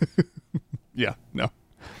 Yeah, no.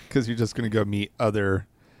 Because you're just going to go meet other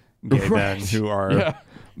gay men who are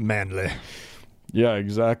manly. Yeah,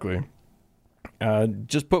 exactly.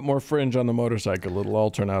 Just put more fringe on the motorcycle. It'll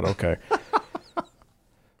all turn out okay.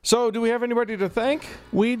 So, do we have anybody to thank?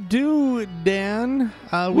 We do, Dan.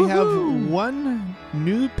 We have one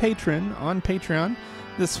new patron on Patreon.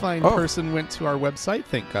 This fine person went to our website,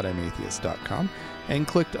 thankgodimatheist.com, and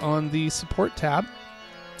clicked on the support tab,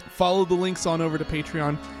 followed the links on over to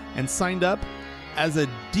Patreon, and signed up as a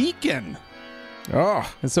deacon.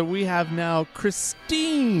 Oh. And so we have now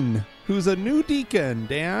Christine, who's a new deacon,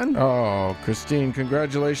 Dan. Oh, Christine,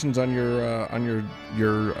 congratulations on your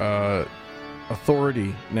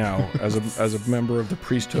authority now as a member of the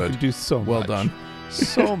priesthood. You do so much. Well done.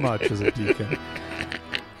 So much as a deacon.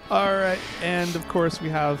 All right, and of course we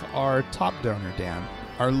have our top donor, Dan,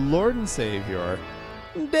 our Lord and Savior,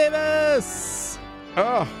 Davis.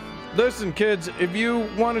 Oh, listen, kids, if you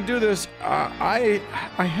want to do this, I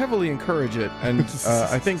heavily encourage it, and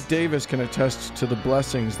I think Davis can attest to the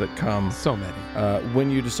blessings that come. So many.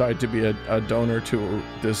 When you decide to be a donor to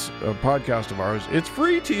this podcast of ours. It's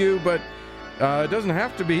free to you, but it doesn't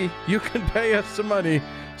have to be. You can pay us some money.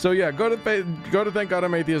 So yeah, go to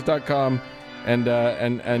thankgodimatheist.com and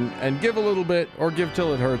give a little bit, or give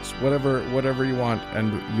till it hurts, whatever you want,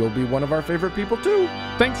 and you'll be one of our favorite people too.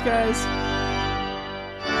 Thanks, guys.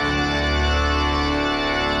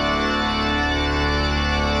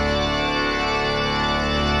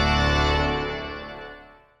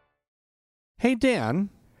 Hey,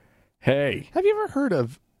 Dan. Hey. Have you ever heard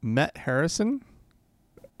of Met Harrison?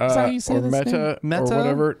 Is that how you say or this Meta, name? Meta or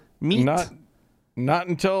whatever. Meat? Not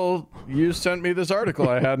until you sent me this article.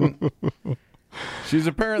 I hadn't. She's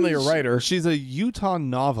apparently a writer. She's a Utah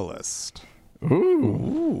novelist.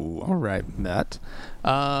 Ooh. All right, Met.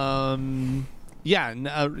 Until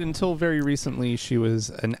very recently, she was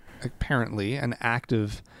apparently an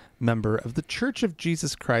active member of the Church of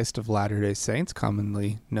Jesus Christ of Latter-day Saints,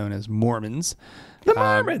 commonly known as Mormons. The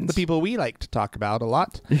Mormons! The people we like to talk about a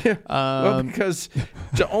lot. Yeah.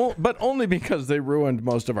 But only because they ruined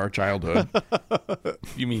most of our childhood.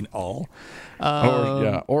 You mean all?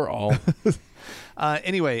 Or all.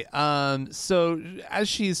 Anyway, so as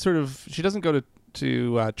she doesn't go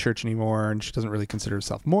to church anymore, and she doesn't really consider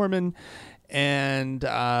herself Mormon, and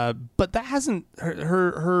but that hasn't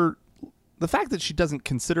her the fact that she doesn't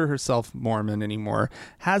consider herself Mormon anymore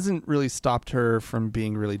hasn't really stopped her from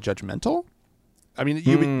being really judgmental. I mean,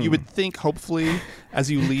 you would think, hopefully, as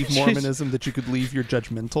you leave Mormonism, that you could leave your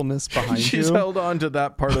judgmentalness behind you. She's held on to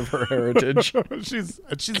that part of her heritage. She's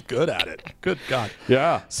good at it. Good God.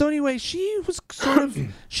 Yeah. So anyway, she was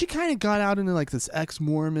she kind of got out into like this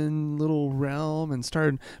ex-Mormon little realm and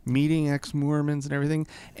started meeting ex-Mormons and everything.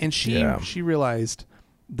 And she realized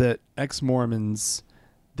that ex-Mormons,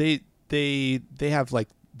 they have like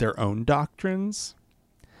their own doctrines.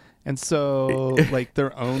 And so like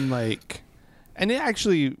their own like... And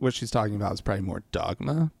actually, what she's talking about is probably more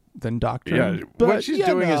dogma than doctrine. Yeah, but what she's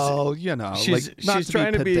doing is, she's not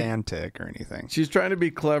to be pedantic or anything. She's trying to be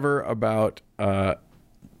clever about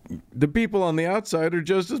the people on the outside are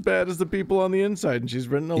just as bad as the people on the inside. And she's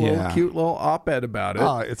written a little cute little op-ed about it.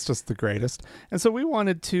 Oh, it's just the greatest. And so we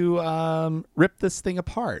wanted to rip this thing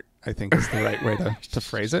apart, I think is the right way to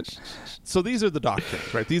phrase it. So these are the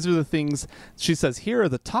doctrines, right? These are the things she says, here are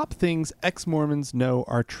the top things ex-Mormons know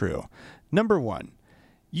are true. Number 1,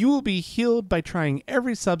 you will be healed by trying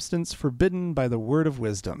every substance forbidden by the word of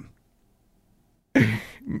wisdom.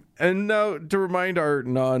 And now, to remind our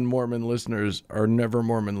non-Mormon listeners, our never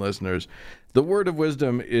Mormon listeners, the word of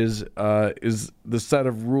wisdom is the set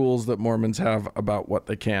of rules that Mormons have about what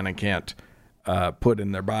they can and can't put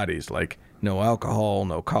in their bodies, like no alcohol,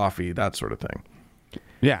 no coffee, that sort of thing.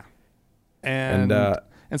 Yeah. And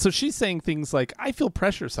so she's saying things like, I feel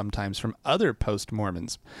pressure sometimes from other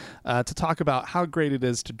post-Mormons to talk about how great it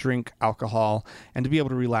is to drink alcohol and to be able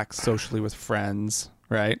to relax socially with friends,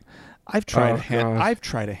 right? I've tried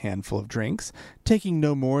a handful of drinks, taking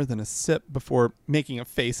no more than a sip before making a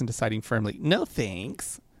face and deciding firmly, no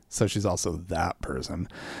thanks. So she's also that person.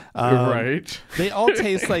 Right. They all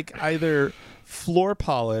taste like either floor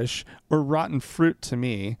polish or rotten fruit to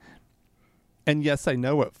me. And yes, I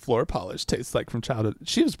know what floor polish tastes like from childhood.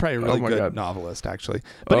 She was probably a really good novelist, actually.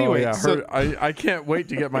 But anyway, I can't wait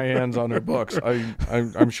to get my hands on her books.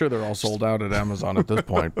 I'm sure they're all sold out at Amazon at this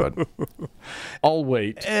point, but I'll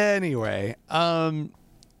wait. Anyway,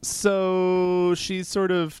 so she's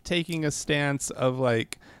sort of taking a stance of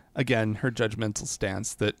like, again, her judgmental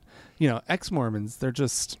stance that, you know, ex-Mormons, they're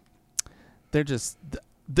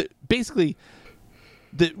basically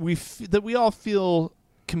that we all feel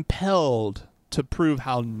compelled to prove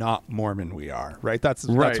how not Mormon we are, right? That's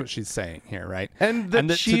what she's saying here, right? And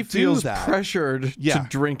that she feels pressured to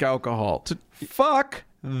drink alcohol. Fuck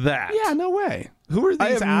that. Yeah, no way. Who are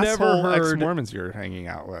these asshole ex-Mormons you're hanging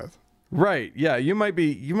out with? Right. Yeah, you might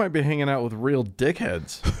be hanging out with real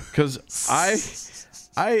dickheads, because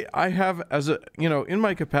I have, as a, you know, in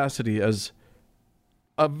my capacity as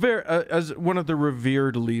as one of the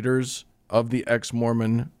revered leaders of the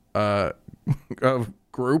ex-Mormon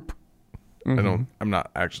group. Mm-hmm. I'm not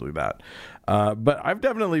actually that, but I've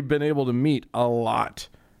definitely been able to meet a lot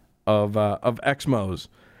of ex-Mos.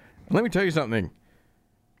 And let me tell you something.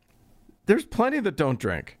 There's plenty that don't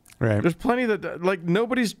drink. Right. There's plenty that, like,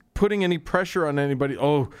 nobody's putting any pressure on anybody.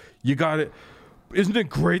 Oh, you got it. Isn't it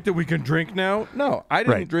great that we can drink now? No, I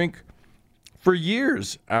didn't drink for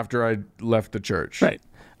years after I left the church. Right.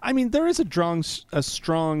 I mean, there is a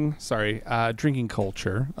strong drinking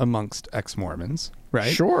culture amongst ex-Mormons,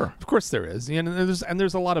 right? Sure. Of course there is. And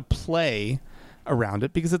there's a lot of play around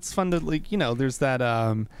it because it's fun to, like, you know, there's that,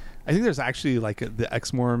 I think there's actually like the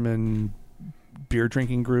ex-Mormon beer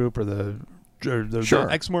drinking group or the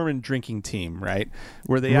ex-Mormon drinking team, right?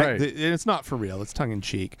 Where they it's not for real, it's tongue in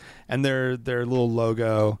cheek. And their little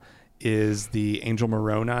logo is the Angel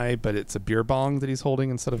Moroni, but it's a beer bong that he's holding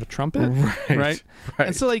instead of a trumpet, right?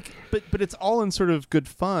 And so, like, but it's all in sort of good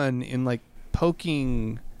fun, in like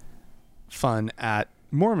poking fun at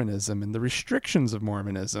Mormonism and the restrictions of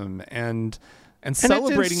Mormonism, and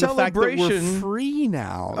celebrating the fact that we're free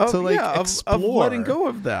now to explore, of letting go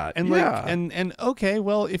of that, and and okay,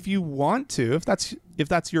 well, if you want to, if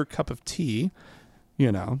that's your cup of tea, you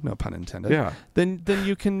know, no pun intended. Yeah. Then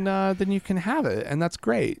you can have it, and that's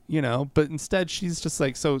great, you know. But instead, she's just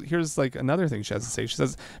like, so here's like another thing she has to say. She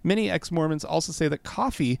says many ex-Mormons also say that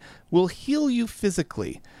coffee will heal you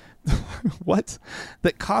physically. What?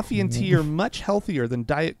 That coffee and tea are much healthier than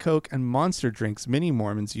Diet Coke and Monster drinks many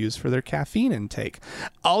Mormons use for their caffeine intake.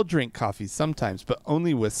 I'll drink coffee sometimes, but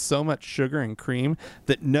only with so much sugar and cream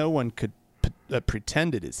that no one could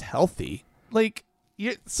pretend it is healthy. Like,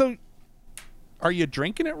 so. Are you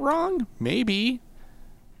drinking it wrong? Maybe.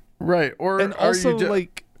 Right. Or and also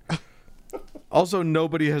like also,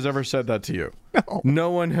 nobody has ever said that to you. No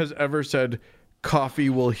one has ever said coffee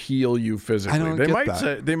will heal you physically. I don't get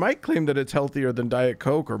that. They might claim that it's healthier than Diet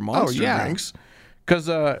Coke or Monster drinks. Because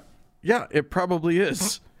it probably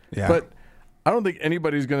is. Yeah. But I don't think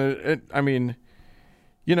anybody's gonna, I mean,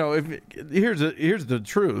 you know, here's the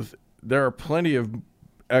truth. There are plenty of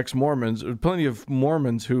ex-Mormons, plenty of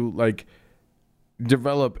Mormons who like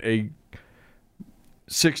develop a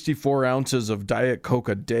 64 ounces of Diet Coke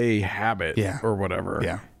a day habit or whatever.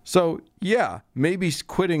 Yeah. So, maybe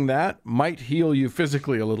quitting that might heal you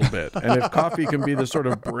physically a little bit. And if coffee can be the sort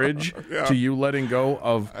of bridge to you letting go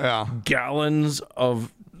of gallons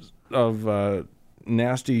of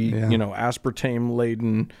nasty, you know,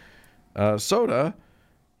 aspartame-laden soda,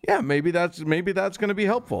 maybe that's going to be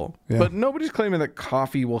helpful. Yeah. But nobody's claiming that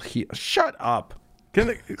coffee will heal. Shut up.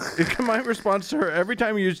 Can my response to her, every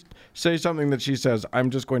time you say something that she says, I'm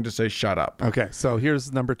just going to say shut up. Okay, so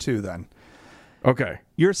here's number 2 then. Okay.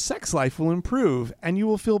 Your sex life will improve, and you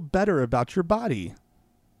will feel better about your body.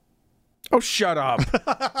 Oh, shut up.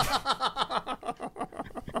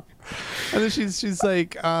 And then she's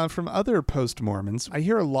like, from other post-Mormons, I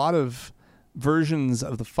hear a lot of versions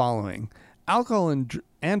of the following. Alcohol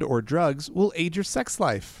and or drugs will aid your sex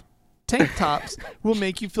life. Tank tops will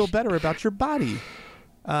make you feel better about your body.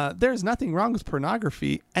 There's nothing wrong with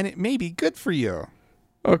pornography, and it may be good for you.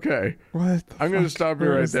 Okay. What? I'm going to stop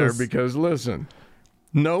you right there because, listen,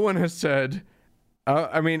 no one has said,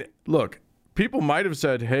 I mean, look, people might have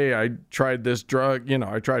said, hey, I tried this drug,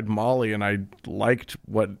 I tried Molly and I liked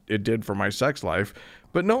what it did for my sex life.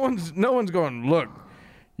 But no one's going, look,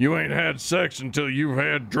 you ain't had sex until you've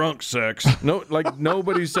had drunk sex. No, like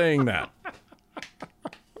nobody's saying that.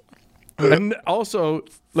 And also,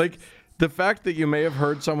 like, the fact that you may have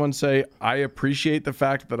heard someone say, I appreciate the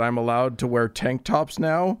fact that I'm allowed to wear tank tops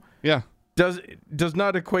now. Yeah. Does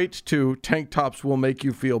not equate to tank tops will make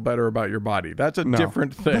you feel better about your body. That's a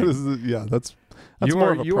different thing. That's you more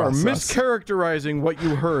are of a you process. are mischaracterizing what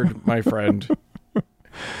you heard, my friend.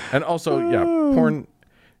 And also, porn.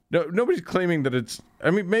 No, nobody's claiming that it's.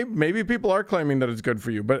 I mean, maybe people are claiming that it's good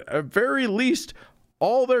for you, but at very least,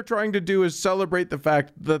 all they're trying to do is celebrate the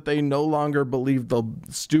fact that they no longer believe the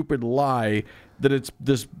stupid lie that it's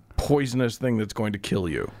this poisonous thing that's going to kill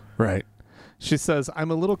you. Right. She says,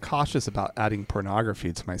 I'm a little cautious about adding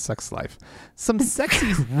pornography to my sex life. Some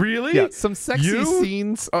sexy... Really? Yeah, some sexy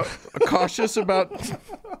scenes... Cautious about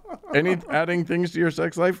adding things to your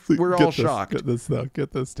sex life? We're all shocked. Get this, though.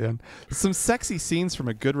 Get this, Dan. Some sexy scenes from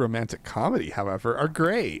a good romantic comedy, however, are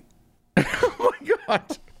great. Oh, my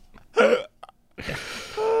God.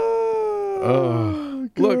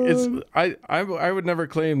 Look, I would never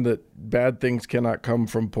claim that bad things cannot come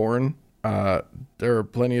from porn. There are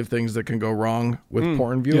plenty of things that can go wrong with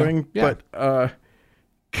porn viewing, but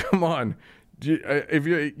come on,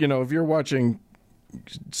 if you're watching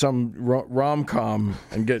some rom-com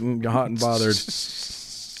and getting hot and bothered,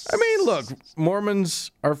 I mean, look,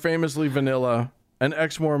 Mormons are famously vanilla. An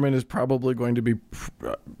ex-Mormon is probably going to be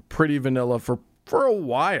pretty vanilla for a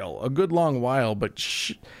while, a good long while, but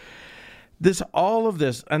all of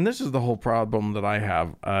this, and this is the whole problem that I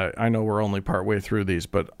have. I know we're only partway through these,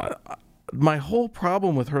 but my whole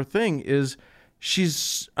problem with her thing is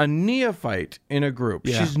she's a neophyte in a group.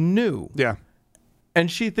 Yeah. She's new. Yeah. And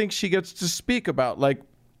she thinks she gets to speak about, like,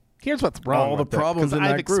 here's what's wrong all the problems in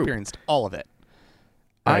I've that group. I've experienced all of it.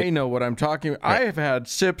 Right? I know what I'm talking about. Right. I have had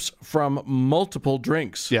sips from multiple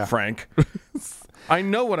drinks, Frank. I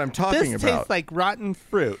know what I'm talking about. This tastes like rotten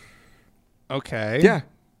fruit. Okay. Yeah.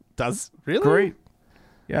 Does really? Great.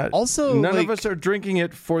 Yeah. Also, none of us are drinking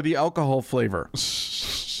it for the alcohol flavor.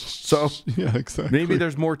 So yeah, exactly. Maybe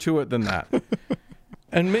there's more to it than that.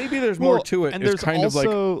 And maybe there's more to it. And it's there's kind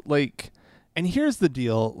also of like, and here's the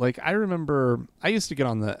deal. Like, I remember I used to get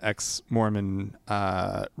on the ex-Mormon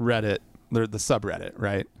Reddit, the subreddit,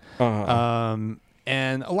 right? Uh-huh.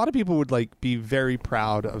 And a lot of people would like be very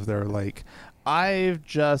proud of their like, I've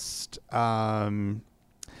just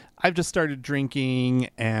started drinking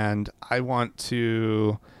and I want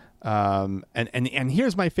to and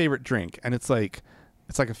here's my favorite drink, and it's like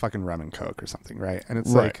a fucking rum and coke or something, right? And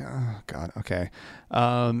it's like, oh god, okay.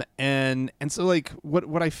 And so like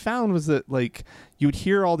what I found was that like you would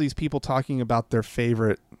hear all these people talking about their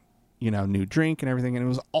favorite, new drink and everything, and it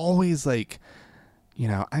was always like,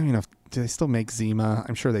 I mean, do they still make Zima?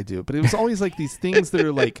 I'm sure they do. But it was always like these things that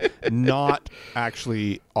are like not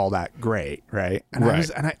actually all that great, right? And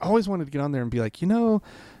I always wanted to get on there and be like,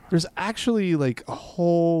 there's actually like a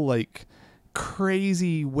whole like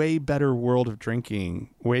crazy, way better world of drinking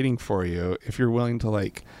waiting for you if you're willing to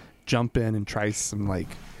like jump in and try some like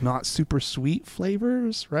not super sweet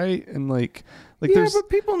flavors, right? And like there's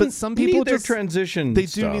but some people need their transition. They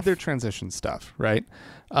do need their transition stuff, right?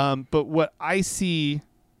 But what I see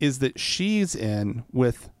is that she's in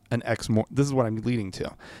with an ex-Mormon. This is what I'm leading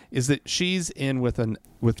to, is that she's in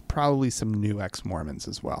with probably some new ex-Mormons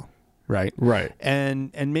as well. Right.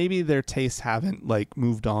 And maybe their tastes haven't like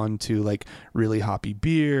moved on to like really hoppy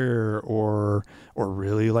beer or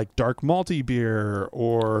really like dark malty beer,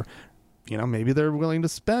 or, maybe they're willing to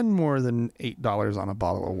spend more than $8 on a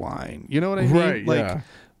bottle of wine. You know what I mean? Right.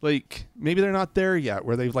 Like maybe they're not there yet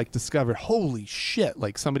where they've like discovered, holy shit,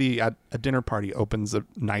 like somebody at a dinner party opens a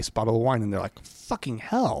nice bottle of wine and they're like, fucking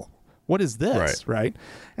hell, what is this? Right.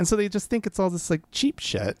 And so they just think it's all this like cheap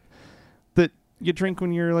shit that you drink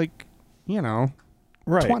when you're like,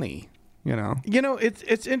 20,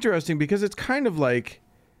 it's interesting because it's kind of like,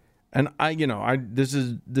 and this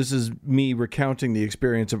is me recounting the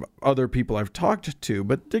experience of other people I've talked to,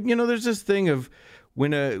 but there's this thing of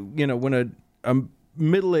when a a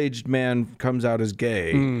middle-aged man comes out as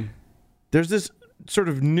gay, there's this sort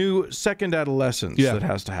of new second adolescence that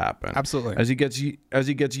has to happen. Absolutely. As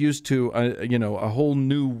he gets used to a whole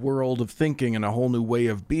new world of thinking and a whole new way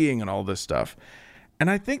of being and all this stuff. And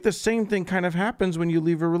I think the same thing kind of happens when you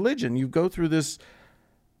leave a religion. You go through this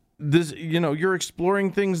you're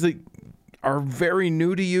exploring things that are very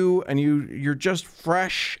new to you, and you're just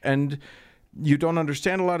fresh and you don't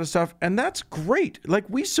understand a lot of stuff, and that's great. Like,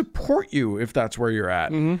 we support you if that's where you're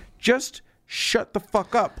at. Just shut the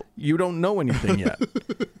fuck up. You don't know anything yet.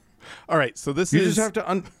 All right, so you just have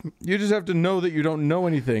to know that you don't know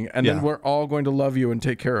anything, and then we're all going to love you and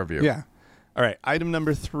take care of you. Yeah. All right, item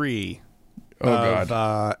number 3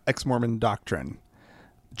 of ex-Mormon doctrine.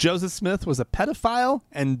 Joseph Smith was a pedophile,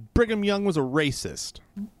 and Brigham Young was a racist.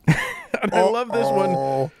 And I love this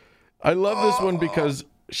one. I love this one because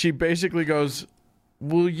she basically goes,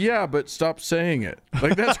 well, yeah, but stop saying it.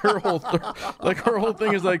 Like, that's her whole her whole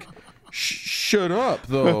thing is like, shut up,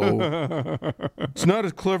 though. It's not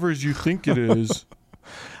as clever as you think it is.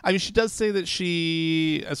 I mean, she does say that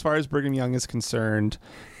she, as far as Brigham Young is concerned,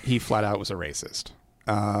 he flat out was a racist.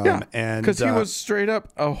 And because he was straight up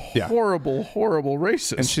a horrible, horrible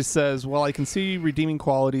racist. And she says, well, I can see redeeming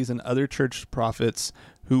qualities in other church prophets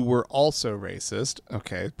who were also racist.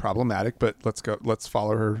 Okay, problematic, but let's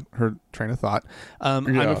follow her train of thought.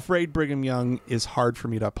 I'm afraid Brigham Young is hard for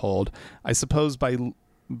me to uphold. I suppose by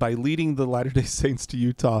leading the Latter-day Saints to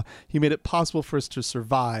Utah, he made it possible for us to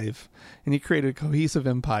survive, and he created a cohesive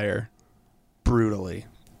empire brutally.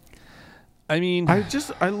 I mean,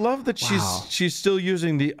 I love that she's still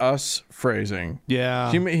using the us phrasing.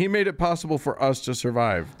 Yeah. He made it possible for us to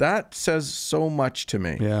survive. That says so much to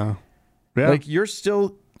me. Yeah. Like, you're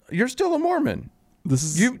still a Mormon. This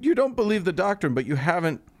is you don't believe the doctrine, but you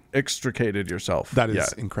haven't extricated yourself. That is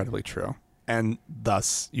yet. incredibly true. And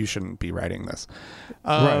thus you shouldn't be writing this.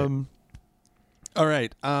 Right. All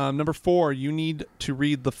right. Number 4, you need to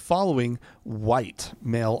read the following white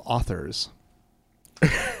male authors.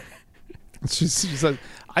 She says,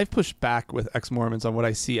 I've pushed back with ex-Mormons on what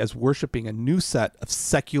I see as worshiping a new set of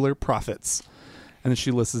secular prophets. And then she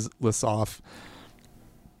lists off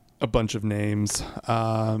a bunch of names.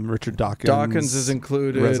 Richard Dawkins. Dawkins is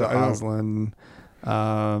included. Reza Aslan.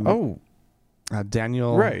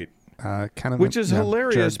 Daniel. Right. Kind of, which is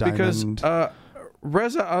hilarious because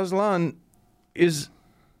Reza Aslan is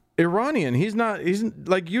Iranian. He's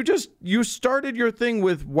like, you started your thing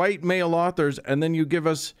with white male authors, and then you give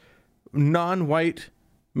us non-white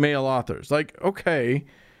male authors. Like, okay.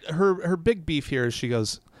 Her big beef here is she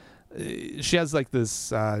goes, she has like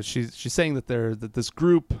this, she's saying that this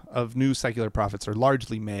group of new secular prophets are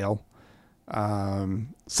largely male.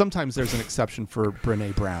 Sometimes there's an exception for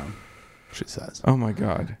Brene Brown, she says. Oh my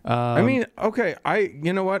God. I mean, okay,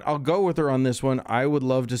 you know what? I'll go with her on this one. I would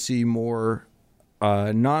love to see more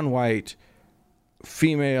non-white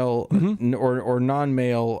female or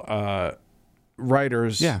non-male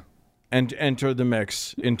writers and enter the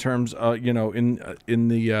mix in terms in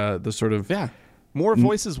the sort of more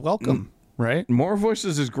voices welcome, right? More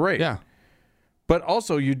voices is great. Yeah. But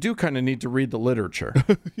also, you do kind of need to read the literature,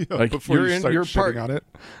 like before you're part on it.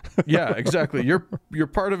 Yeah, exactly. You're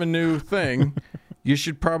part of a new thing. You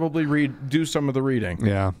should probably do some of the reading.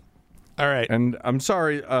 Yeah. All right. And I'm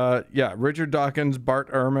sorry. Richard Dawkins,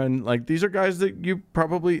 Bart Ehrman, like, these are guys that you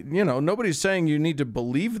probably, nobody's saying you need to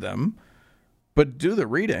believe them, but do the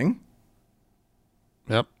reading.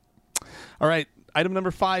 Yep. All right. Item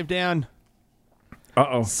number 5, Dan.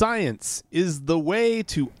 Uh-oh. Science is the way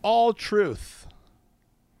to all truth.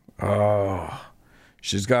 Oh,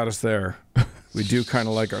 she's got us there. We do kind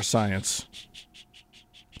of like our science.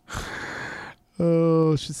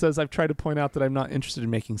 Oh, she says, I've tried to point out that I'm not interested in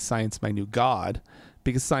making science my new god,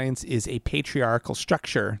 because science is a patriarchal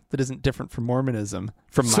structure that isn't different from Mormonism,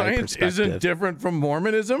 from my perspective. Science isn't different from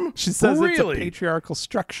Mormonism? She says really? It's a patriarchal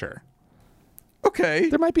structure. Okay.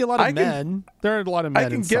 There might be a lot of men. There are a lot of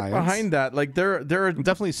men in science. I can get behind that. Like, there are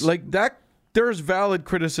definitely, like, that. There's valid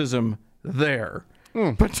criticism there.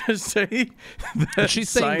 But to say that she's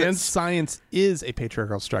saying that science is a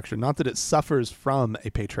patriarchal structure, not that it suffers from a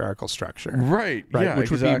patriarchal structure. Right. Yeah, which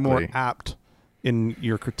exactly. would be more apt in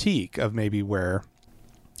your critique of maybe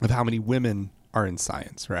of how many women are in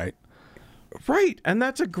science, right? Right. And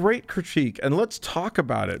that's a great critique. And let's talk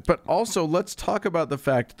about it. But also, let's talk about the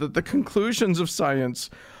fact that the conclusions of science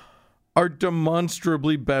are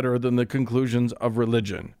demonstrably better than the conclusions of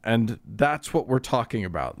religion. And that's what we're talking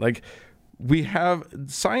about. Like,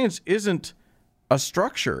 science isn't a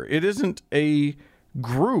structure. It isn't a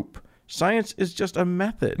group. Science is just a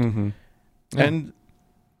method. Yeah. And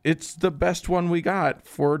it's the best one we got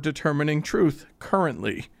for determining truth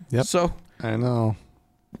currently. Yep. So I know.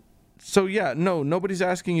 So yeah, no, nobody's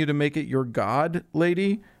asking you to make it your God,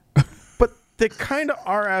 lady, but they kind of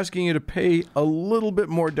are asking you to pay a little bit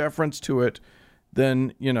more deference to it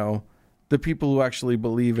than, you know, the people who actually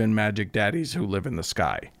believe in magic daddies who live in the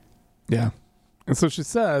sky. Yeah. And so she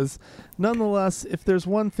says, nonetheless, if there's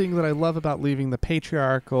one thing that I love about leaving the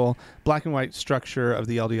patriarchal black and white structure of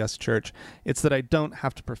the LDS Church, it's that I don't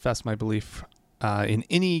have to profess my belief in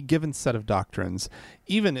any given set of doctrines,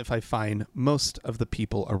 even if I find most of the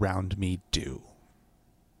people around me do.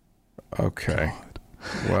 Okay.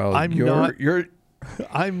 Well,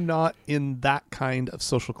 I'm not in that kind of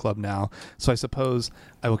social club now, so I suppose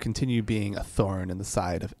I will continue being a thorn in the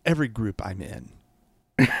side of every group I'm in.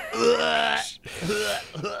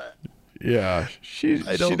 Yeah, she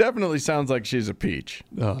definitely sounds like she's a peach.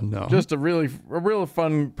 Oh no, just a real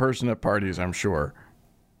fun person at parties, I'm sure.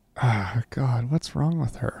 Ah, God, what's wrong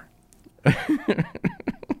with her?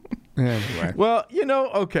 Anyway, well, you know,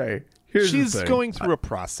 okay. She's going through a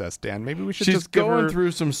process, Dan. Maybe we should just give her... going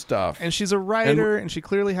through some stuff. And she's a writer, and she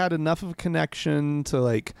clearly had enough of a connection to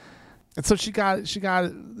like, and so she got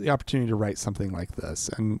the opportunity to write something like this.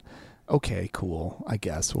 And okay, cool, I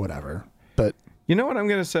guess, whatever. But you know what I'm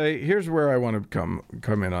going to say? Here's where I want to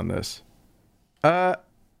come in on this.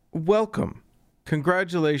 Welcome.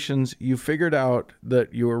 Congratulations. You figured out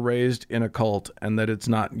that you were raised in a cult and that it's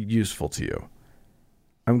not useful to you.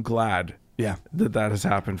 I'm glad that has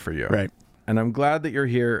happened for you. Right. And I'm glad that you're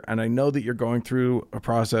here. And I know that you're going through a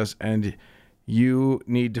process and you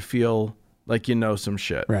need to feel like you know some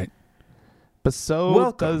shit. Right. But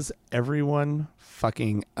so does everyone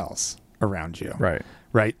fucking else around you. Right.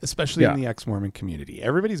 Right. Especially in the ex-Mormon community.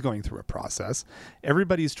 Everybody's going through a process.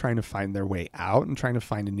 Everybody's trying to find their way out and trying to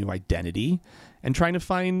find a new identity and trying to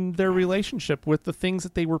find their relationship with the things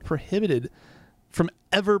that they were prohibited from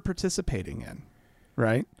ever participating in.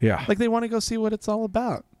 Right? Yeah. Like they want to go see what it's all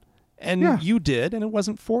about. And you did, and it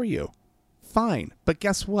wasn't for you. Fine. But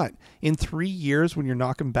guess what? In 3 years, when you're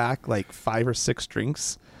knocking back like 5 or 6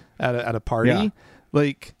 drinks at a party,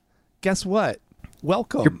 like, guess what?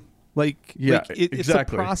 Welcome. It's a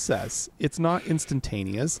process. It's not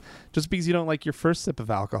instantaneous. Just because you don't like your first sip of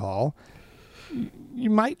alcohol, you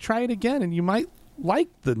might try it again, and you might like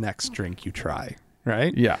the next drink you try.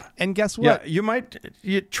 Right? Yeah. And guess what? Yeah,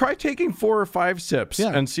 you try taking 4 or 5 sips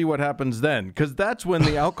and see what happens then, because that's when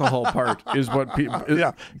the alcohol part is what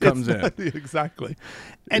comes in. Exactly.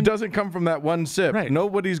 And it doesn't come from that one sip. Right.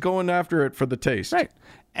 Nobody's going after it for the taste. Right.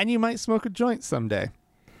 And you might smoke a joint someday.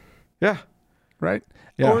 Yeah. Right?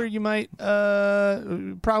 Yeah. Or you might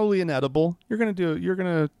probably an edible. You're gonna go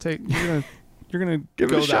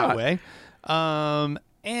that way.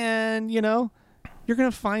 And you know, you're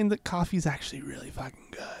going to find that coffee's actually really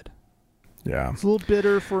fucking good. Yeah. It's a little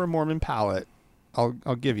bitter for a Mormon palate. I'll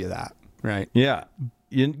give you that, right? Yeah.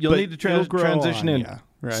 You'll need to transition in. You,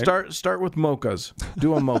 right? Start with mochas.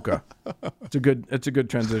 Do a mocha. It's a good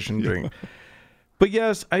transition drink. But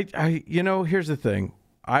yes, I here's the thing.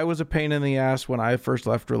 I was a pain in the ass when I first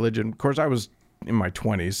left religion. Of course, I was in my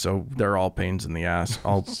 20s, so they're all pains in the ass.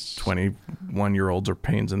 All 21-year-olds are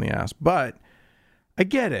pains in the ass. But I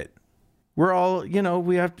get it. We're all,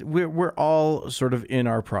 we're all sort of in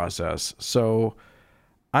our process. So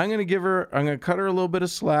I'm going to cut her a little bit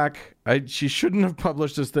of slack. She shouldn't have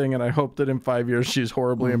published this thing, and I hope that in 5 years she's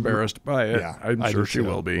horribly embarrassed by it. Yeah, I'm sure she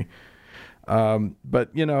will be.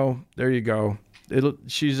 But there you go.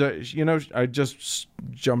 I just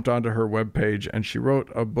jumped onto her webpage, and she wrote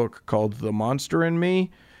a book called The Monster in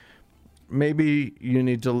Me. Maybe you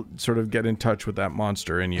need to sort of get in touch with that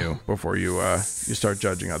monster in you before you start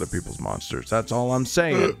judging other people's monsters. That's all I'm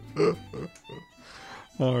saying.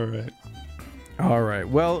 All right.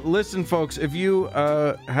 Well, listen, folks, if you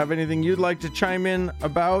have anything you'd like to chime in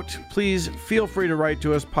about, please feel free to write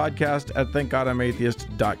to us,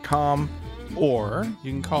 podcast@thankgodimatheist.com. Or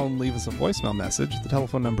you can call and leave us a voicemail message. The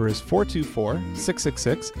telephone number is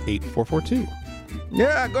 424-666-8442.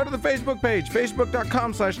 Yeah, go to the Facebook page,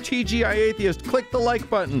 facebook.com/TGIAtheist. Click the like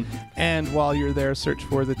button. And while you're there, search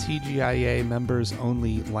for the TGIA Members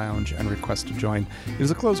Only Lounge and request to join. It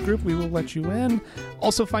is a closed group. We will let you in.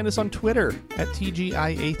 Also find us on Twitter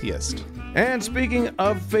 @TGIAtheist. And speaking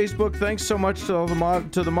of Facebook, thanks so much to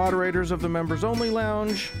the moderators of the Members Only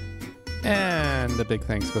Lounge. And a big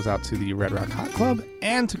thanks goes out to the Red Rock Hot Club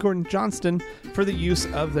and to Gordon Johnston for the use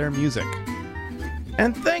of their music.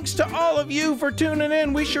 And thanks to all of you for tuning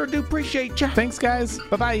in. We sure do appreciate you. Thanks, guys.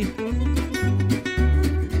 Bye-bye.